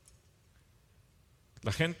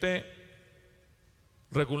 La gente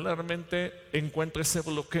regularmente encuentra ese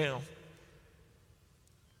bloqueo,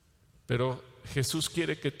 pero Jesús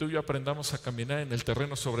quiere que tú y yo aprendamos a caminar en el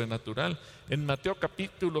terreno sobrenatural. En Mateo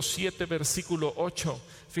capítulo 7, versículo 8,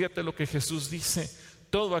 fíjate lo que Jesús dice: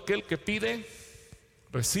 todo aquel que pide,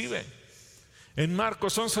 recibe. En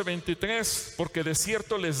Marcos 11:23, porque de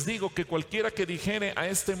cierto les digo que cualquiera que dijere a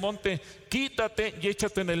este monte, quítate y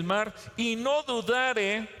échate en el mar, y no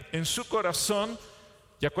dudare en su corazón.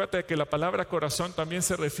 Y acuérdate que la palabra corazón también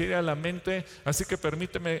se refiere a la mente, así que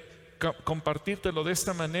permíteme compartírtelo de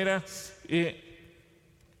esta manera.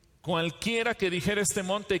 Cualquiera que dijere este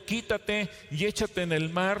monte, quítate y échate en el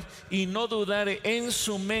mar, y no dudare en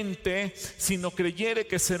su mente, sino creyere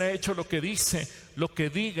que será hecho lo que dice, lo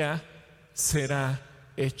que diga será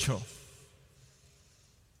hecho.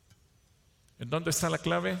 ¿En dónde está la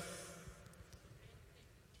clave?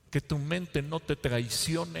 Que tu mente no te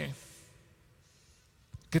traicione.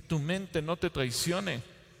 Que tu mente no te traicione.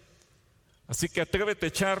 Así que atrévete a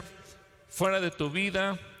echar fuera de tu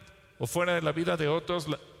vida o fuera de la vida de otros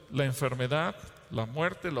la enfermedad, la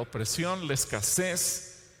muerte, la opresión, la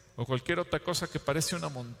escasez o cualquier otra cosa que parece una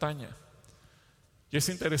montaña. Y es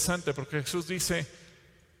interesante porque Jesús dice: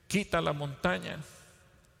 quita la montaña.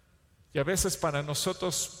 Y a veces para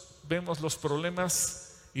nosotros vemos los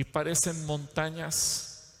problemas y parecen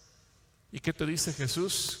montañas. ¿Y qué te dice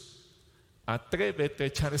Jesús? Atrévete a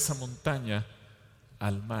echar esa montaña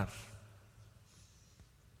al mar.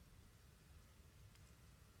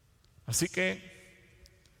 Así que,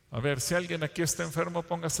 a ver, si alguien aquí está enfermo,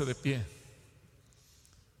 póngase de pie.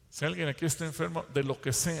 Si alguien aquí está enfermo, de lo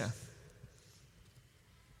que sea.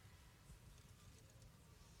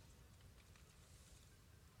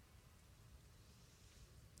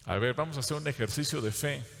 A ver, vamos a hacer un ejercicio de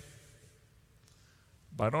fe.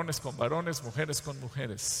 Varones con varones, mujeres con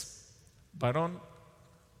mujeres. Varón,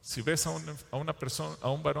 si ves a una persona, a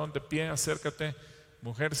un varón de pie, acércate.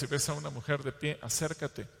 Mujer, si ves a una mujer de pie,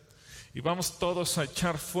 acércate. Y vamos todos a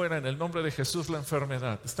echar fuera en el nombre de Jesús la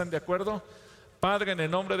enfermedad. ¿Están de acuerdo? Padre, en el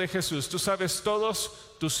nombre de Jesús, tú sabes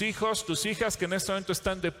todos tus hijos, tus hijas que en este momento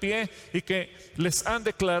están de pie y que les han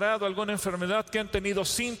declarado alguna enfermedad, que han tenido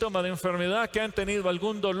síntoma de enfermedad, que han tenido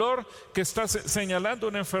algún dolor, que está señalando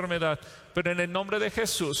una enfermedad. Pero en el nombre de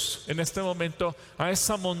Jesús, en este momento, a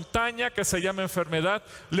esa montaña que se llama enfermedad,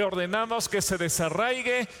 le ordenamos que se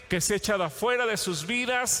desarraigue, que sea echada fuera de sus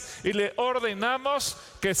vidas, y le ordenamos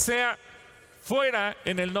que sea fuera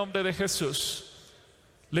en el nombre de Jesús.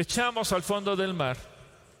 Le echamos al fondo del mar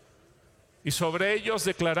y sobre ellos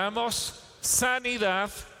declaramos sanidad.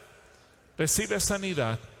 Recibe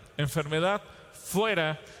sanidad, enfermedad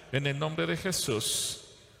fuera en el nombre de Jesús.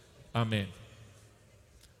 Amén.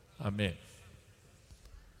 Amén.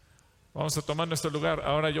 Vamos a tomar nuestro lugar.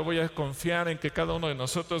 Ahora yo voy a confiar en que cada uno de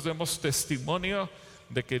nosotros demos testimonio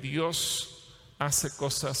de que Dios hace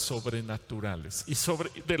cosas sobrenaturales. Y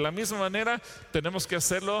de la misma manera tenemos que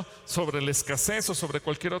hacerlo sobre la escasez o sobre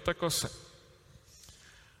cualquier otra cosa.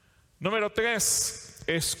 Número 3,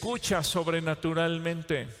 escucha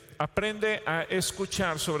sobrenaturalmente. Aprende a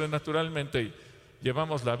escuchar sobrenaturalmente.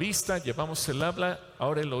 Llevamos la vista, llevamos el habla,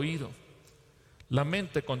 ahora el oído. La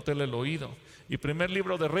mente contempla el oído. Y primer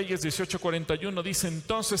libro de Reyes 18:41 dice: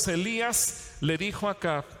 entonces Elías le dijo a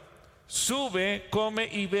Acab: sube, come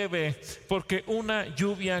y bebe, porque una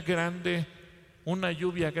lluvia grande,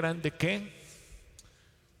 ¿qué?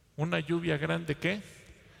 Una lluvia grande, ¿qué?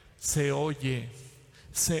 Se oye.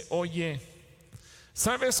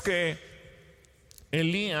 ¿Sabes que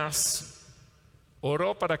Elías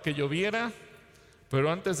oró para que lloviera?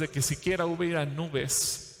 Pero antes de que siquiera hubiera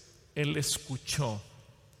nubes, él escuchó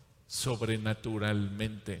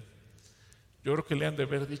sobrenaturalmente. Yo creo que le han de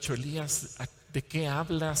haber dicho: Elías, ¿de qué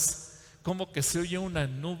hablas? ¿Cómo que se oye una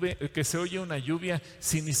nube, que se oye una lluvia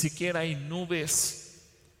si ni siquiera hay nubes?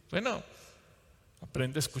 Bueno,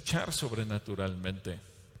 aprende a escuchar sobrenaturalmente.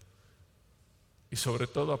 Y sobre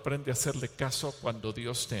todo aprende a hacerle caso cuando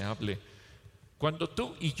Dios te hable. Cuando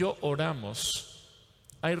tú y yo oramos,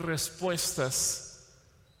 hay respuestas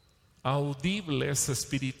audibles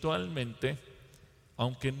espiritualmente,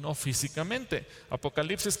 aunque no físicamente.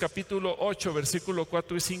 Apocalipsis capítulo 8, versículo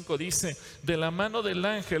 4 y 5 dice: de la mano del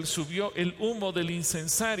ángel subió el humo del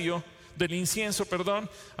incienso,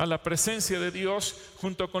 a la presencia de Dios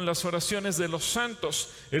junto con las oraciones de los santos.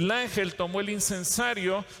 El ángel tomó el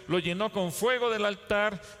incensario, lo llenó con fuego del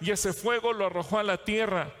altar y ese fuego lo arrojó a la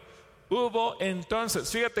tierra. Hubo entonces,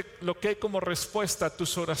 fíjate lo que hay como respuesta a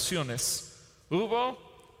tus oraciones. Hubo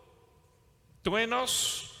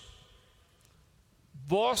truenos,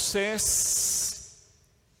 voces,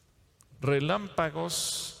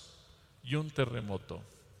 relámpagos y un terremoto.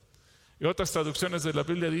 Y otras traducciones de la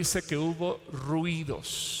Biblia dice que hubo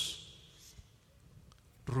ruidos.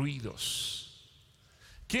 Ruidos.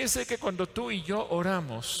 Quiere decir que cuando tú y yo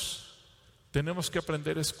oramos, tenemos que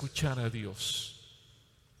aprender a escuchar a Dios.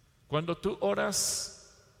 Cuando tú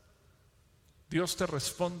oras, Dios te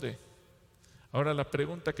responde. Ahora la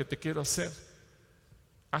pregunta que te quiero hacer,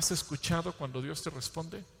 ¿has escuchado cuando Dios te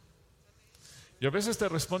responde? Y a veces te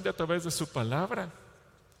responde a través de su palabra.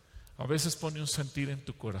 A veces pone un sentir en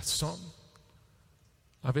tu corazón.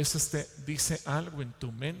 A veces te dice algo en tu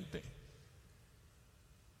mente.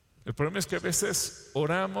 El problema es que a veces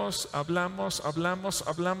oramos, hablamos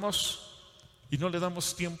y no le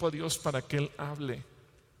damos tiempo a Dios para que Él hable.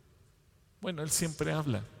 Bueno, Él siempre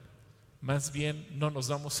habla. Más bien no nos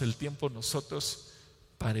damos el tiempo nosotros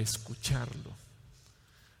para escucharlo.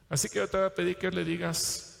 Así que yo te voy a pedir que le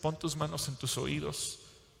digas, pon tus manos en tus oídos.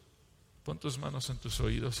 Pon tus manos en tus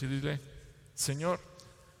oídos y dile, Señor,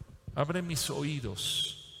 abre mis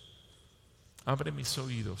oídos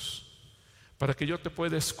para que yo te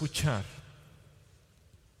pueda escuchar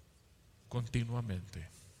continuamente.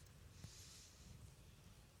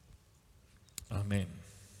 Amén.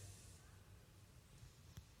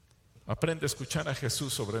 Aprende a escuchar a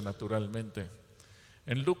Jesús sobrenaturalmente.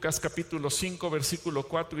 En Lucas capítulo 5, versículo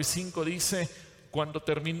 4 y 5 dice, cuando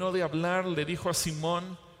terminó de hablar, le dijo a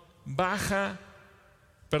Simón, boga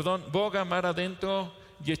mar adentro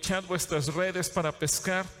y echad vuestras redes para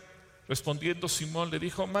pescar. Respondiendo Simón le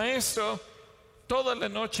dijo, Maestro, toda la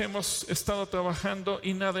noche hemos estado trabajando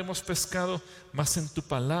y nada hemos pescado, mas en tu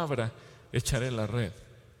palabra echaré la red.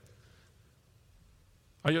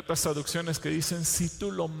 Hay otras traducciones que dicen, si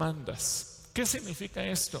tú lo mandas. ¿Qué significa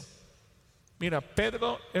esto? Mira,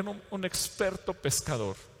 Pedro era un experto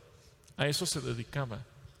pescador, a eso se dedicaba.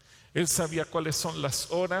 Él sabía cuáles son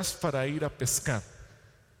las horas para ir a pescar.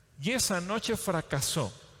 Y esa noche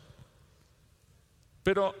fracasó.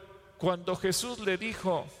 Pero cuando Jesús le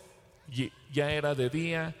dijo, ya era de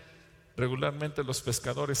día, regularmente los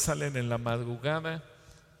pescadores salen en la madrugada.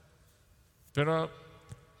 Pero,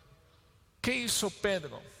 ¿qué hizo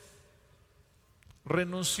Pedro?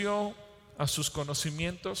 Renunció a sus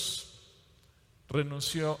conocimientos,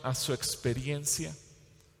 renunció a su experiencia,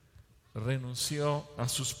 renunció a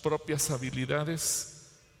sus propias habilidades.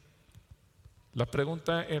 La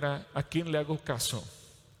pregunta era, ¿a quién le hago caso?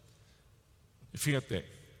 Y fíjate,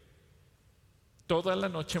 toda la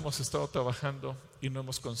noche hemos estado trabajando y no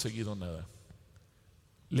hemos conseguido nada.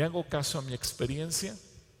 ¿Le hago caso a mi experiencia?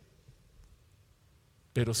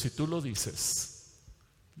 Pero si tú lo dices,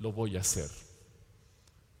 lo voy a hacer.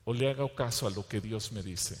 O le hago caso a lo que Dios me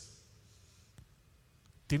dice.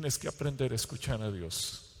 Tienes que aprender a escuchar a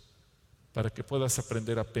Dios para que puedas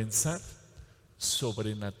aprender a pensar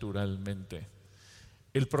sobrenaturalmente.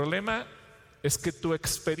 El problema es que tu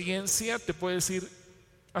experiencia te puede decir,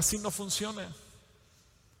 así no funciona.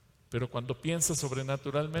 Pero cuando piensas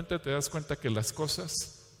sobrenaturalmente te das cuenta que las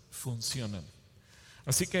cosas funcionan.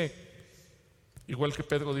 Así que, igual que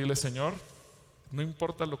Pedro, dile, Señor, no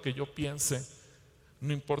importa lo que yo piense,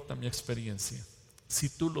 no importa mi experiencia. Si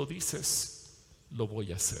tú lo dices, lo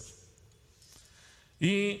voy a hacer.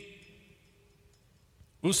 Y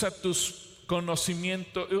usa tus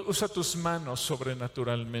conocimientos, usa tus manos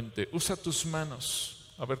sobrenaturalmente. Usa tus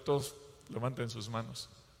manos. A ver, todos levanten sus manos.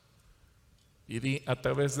 Y di, a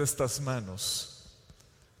través de estas manos,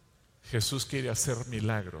 Jesús quiere hacer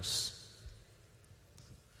milagros.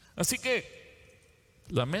 Así que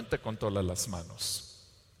la mente controla las manos.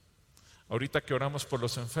 Ahorita que oramos por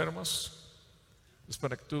los enfermos, es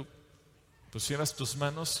para que tú pusieras tus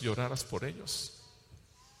manos y oraras por ellos.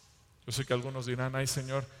 Yo sé que algunos dirán, ay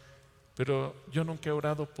Señor, pero yo nunca he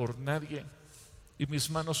orado por nadie y mis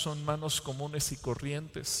manos son manos comunes y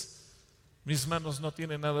corrientes. Mis manos no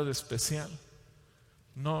tienen nada de especial.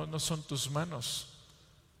 No son tus manos,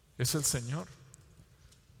 es el Señor.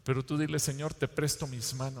 Pero tú dile, Señor, te presto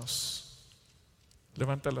mis manos.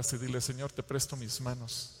 Levántalas y dile, Señor, te presto mis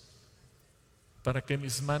manos, para que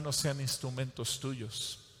mis manos sean instrumentos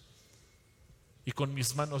tuyos y con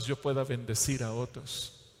mis manos yo pueda bendecir a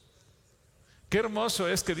otros. Qué hermoso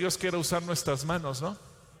es que Dios quiera usar nuestras manos, ¿no?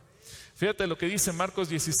 Fíjate lo que dice Marcos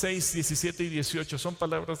 16, 17 y 18, son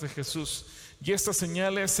palabras de Jesús. Y estas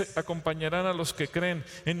señales acompañarán a los que creen.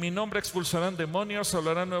 En mi nombre expulsarán demonios,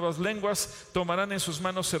 hablarán nuevas lenguas, tomarán en sus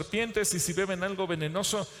manos serpientes y si beben algo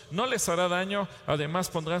venenoso no les hará daño. Además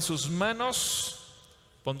pondrán sus manos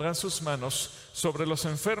sobre los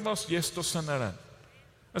enfermos y estos sanarán.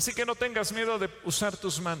 Así que no tengas miedo de usar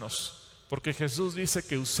tus manos, porque Jesús dice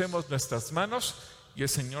que usemos nuestras manos y el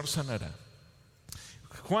Señor sanará.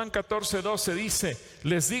 Juan 14:12 dice: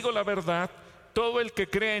 les digo la verdad, todo el que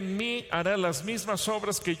cree en mí hará las mismas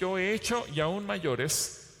obras que yo he hecho y aún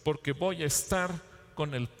mayores, porque voy a estar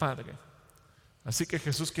con el Padre. Así que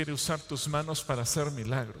Jesús quiere usar tus manos para hacer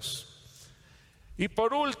milagros. Y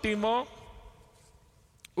por último,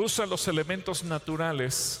 usa los elementos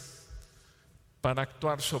naturales para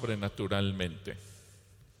actuar sobrenaturalmente.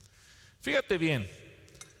 Fíjate bien,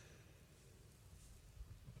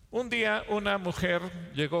 un día una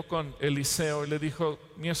mujer llegó con Eliseo y le dijo: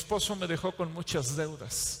 mi esposo me dejó con muchas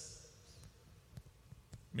deudas.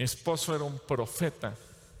 Mi esposo era un profeta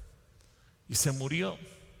y se murió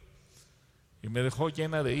y me dejó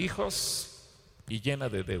llena de hijos y llena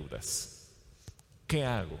de deudas. ¿Qué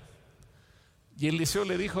hago? Y Eliseo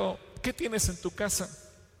le dijo: ¿qué tienes en tu casa?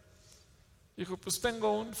 Dijo: pues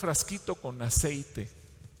tengo un frasquito con aceite.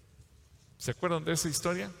 ¿Se acuerdan de esa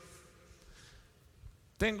historia?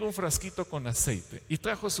 Tengo un frasquito con aceite. Y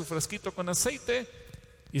trajo su frasquito con aceite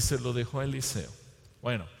y se lo dejó a Eliseo.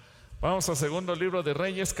 Bueno, vamos a segundo libro de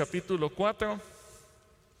Reyes, capítulo 4.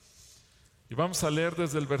 Y vamos a leer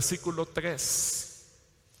desde el versículo 3.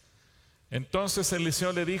 Entonces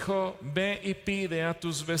Eliseo le dijo: ve y pide a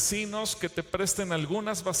tus vecinos que te presten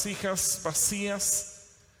algunas vasijas vacías,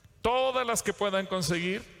 todas las que puedan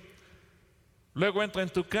conseguir. Luego entra en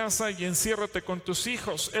tu casa y enciérrate con tus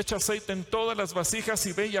hijos, echa aceite en todas las vasijas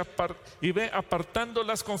y ve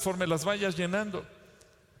apartándolas conforme las vayas llenando.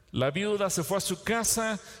 La viuda se fue a su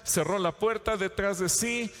casa, cerró la puerta detrás de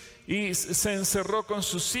sí y se encerró con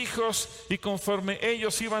sus hijos, y conforme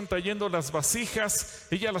ellos iban trayendo las vasijas,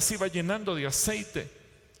 ella las iba llenando de aceite.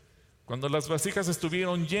 Cuando las vasijas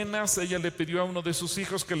estuvieron llenas, ella le pidió a uno de sus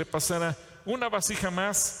hijos que le pasara una vasija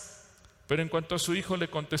más. Pero en cuanto a su hijo le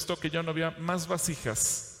contestó que ya no había más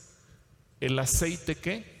vasijas, ¿el aceite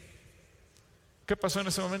qué? ¿Qué pasó en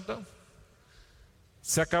ese momento?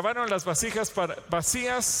 Se acabaron las vasijas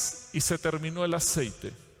vacías y se terminó el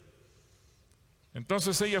aceite.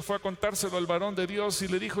 Entonces ella fue a contárselo al varón de Dios y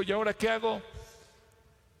le dijo: ¿y ahora qué hago?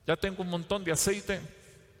 Ya tengo un montón de aceite.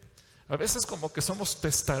 A veces como que somos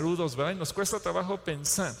testarudos, ¿verdad? Y nos cuesta trabajo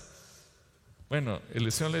pensar. Bueno,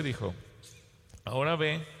 Eliseo le dijo: ahora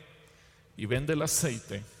ve y vende el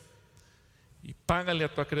aceite y págale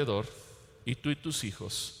a tu acreedor, y tú y tus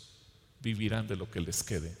hijos vivirán de lo que les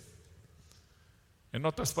quede. En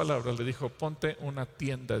otras palabras le dijo: ponte una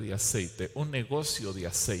tienda de aceite, un negocio de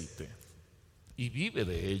aceite, y vive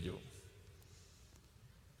de ello.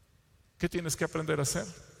 ¿Qué tienes que aprender a hacer?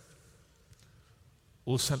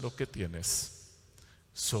 Usa lo que tienes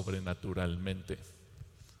sobrenaturalmente.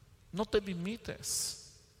 No te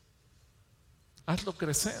limites, hazlo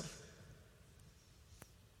crecer.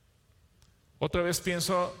 Otra vez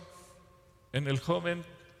pienso en el joven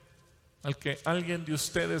al que alguien de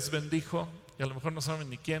ustedes bendijo, y a lo mejor no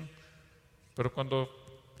saben ni quién, pero cuando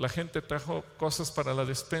la gente trajo cosas para la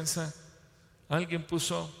despensa, alguien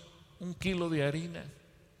puso 1 kilo de harina,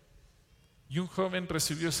 y un joven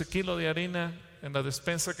recibió ese kilo de harina en la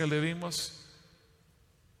despensa que le dimos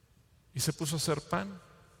y se puso a hacer pan,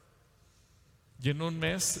 y en un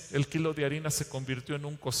mes el kilo de harina se convirtió en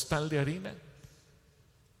un costal de harina.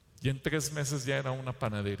 Y en 3 meses ya era una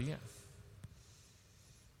panadería.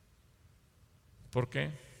 ¿Por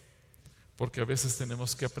qué? Porque a veces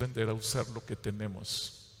tenemos que aprender a usar lo que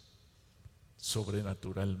tenemos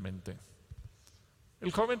sobrenaturalmente.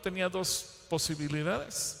 El joven tenía 2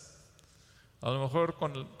 posibilidades. A lo mejor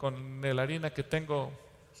con la harina que tengo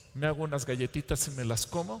me hago unas galletitas y me las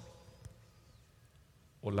como,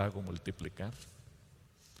 o la hago multiplicar.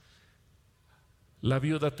 La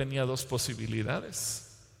viuda tenía 2 posibilidades.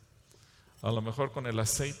 A lo mejor con el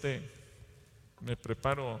aceite me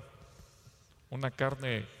preparo una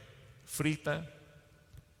carne frita,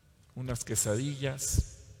 unas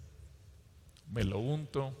quesadillas, me lo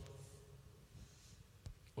unto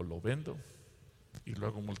o lo vendo y lo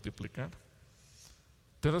hago multiplicar.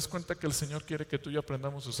 ¿Te das cuenta que el Señor quiere que tú y yo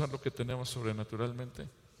aprendamos a usar lo que tenemos sobrenaturalmente?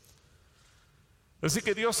 Así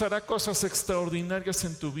que Dios hará cosas extraordinarias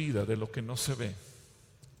en tu vida de lo que no se ve.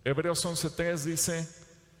 Hebreos 11:3 dice: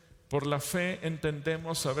 por la fe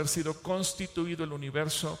entendemos haber sido constituido el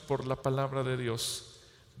universo por la palabra de Dios,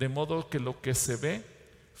 de modo que lo que se ve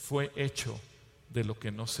fue hecho de lo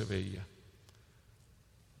que no se veía.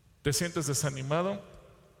 ¿Te sientes desanimado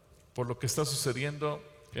por lo que está sucediendo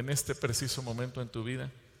en este preciso momento en tu vida?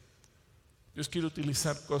 Dios quiere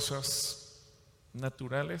utilizar cosas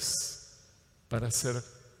naturales para hacer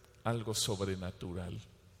algo sobrenatural.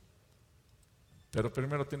 Pero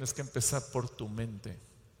primero tienes que empezar por tu mente.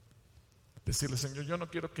 Decirle, Señor, yo no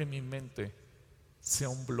quiero que mi mente sea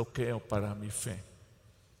un bloqueo para mi fe.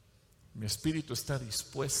 Mi espíritu está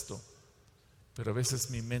dispuesto, pero a veces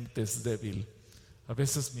mi mente es débil. A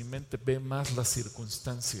veces mi mente ve más las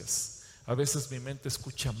circunstancias. A veces mi mente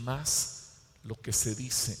escucha más lo que se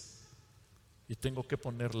dice. Y tengo que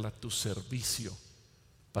ponerla a tu servicio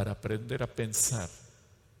para aprender a pensar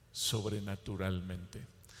sobrenaturalmente.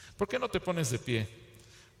 ¿Por qué no te pones de pie?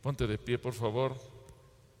 Ponte de pie, por favor.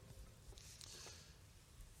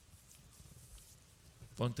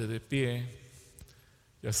 Ponte de pie.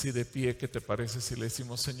 Y así de pie, ¿qué te parece si le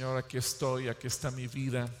decimos, Señor, aquí estoy, aquí está mi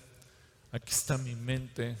vida, aquí está mi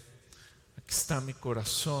mente, aquí está mi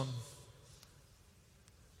corazón?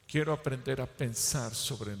 Quiero aprender a pensar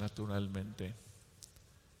sobrenaturalmente.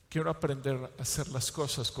 Quiero aprender a hacer las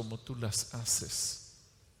cosas como tú las haces.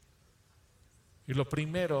 Y lo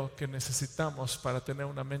primero que necesitamos para tener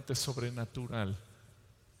una mente sobrenatural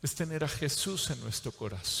es tener a Jesús en nuestro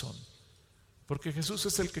corazón. Porque Jesús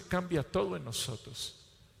es el que cambia todo en nosotros.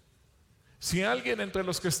 Si alguien entre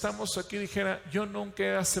los que estamos aquí dijera, yo nunca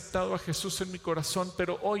he aceptado a Jesús en mi corazón,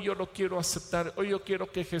 pero hoy yo lo quiero aceptar, hoy yo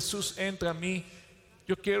quiero que Jesús entre a mí,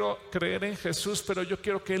 yo quiero creer en Jesús, pero yo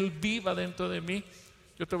quiero que Él viva dentro de mí,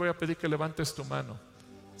 yo te voy a pedir que levantes tu mano.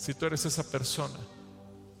 Si tú eres esa persona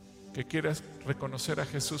que quieres reconocer a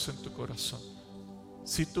Jesús en tu corazón,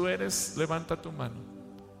 si tú eres, levanta tu mano.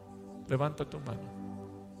 Levanta tu mano.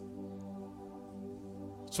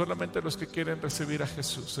 Solamente los que quieren recibir a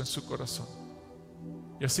Jesús en su corazón.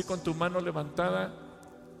 Y así con tu mano levantada,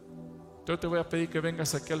 yo te voy a pedir que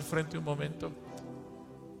vengas aquí al frente un momento.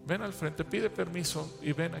 Ven al frente, pide permiso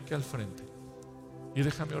y ven aquí al frente. Y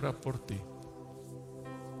déjame orar por ti.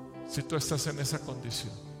 Si tú estás en esa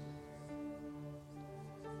condición,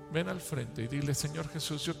 ven al frente y dile, Señor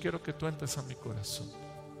Jesús, yo quiero que tú entres a mi corazón.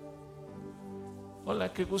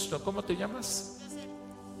 Hola, qué gusto. ¿Cómo te llamas?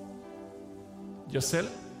 Yosel.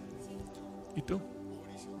 ¿Y tú?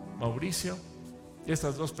 Mauricio. ¿Y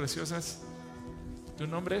estas dos preciosas? ¿Tu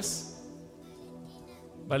nombre es?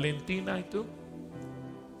 Valentina. ¿Y tú?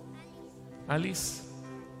 Alice.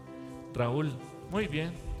 Raúl. Muy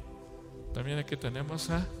bien. También aquí tenemos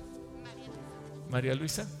a María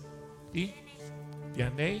Luisa y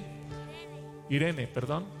Dianey. Irene,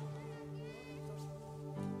 perdón.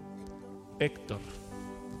 Héctor.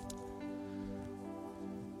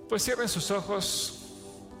 Pues cierren sus ojos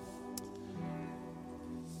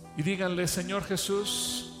y díganle, Señor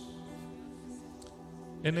Jesús,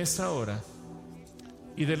 en esta hora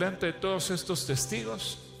y delante de todos estos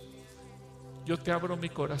testigos, yo te abro mi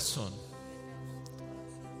corazón,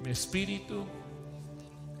 mi espíritu,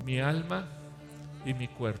 mi alma y mi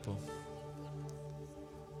cuerpo.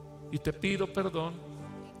 Y te pido perdón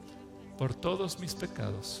por todos mis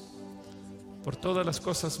pecados, por todas las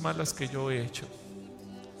cosas malas que yo he hecho.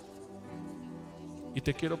 Y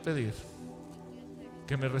te quiero pedir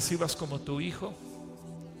que me recibas como tu hijo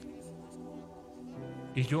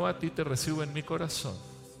y yo a ti te recibo en mi corazón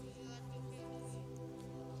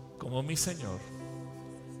como mi Señor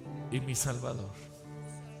y mi Salvador.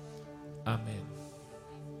 Amén.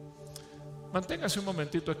 Manténgase un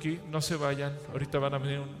momentito aquí, no se vayan. Ahorita van a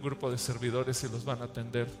venir un grupo de servidores y los van a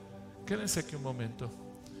atender. Quédense aquí un momento.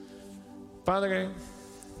 Padre,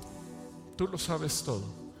 tú lo sabes todo.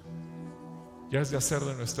 Y has de hacer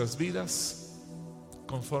de nuestras vidas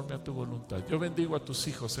conforme a tu voluntad. Yo bendigo a tus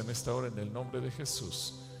hijos en esta hora en el nombre de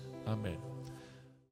Jesús. Amén.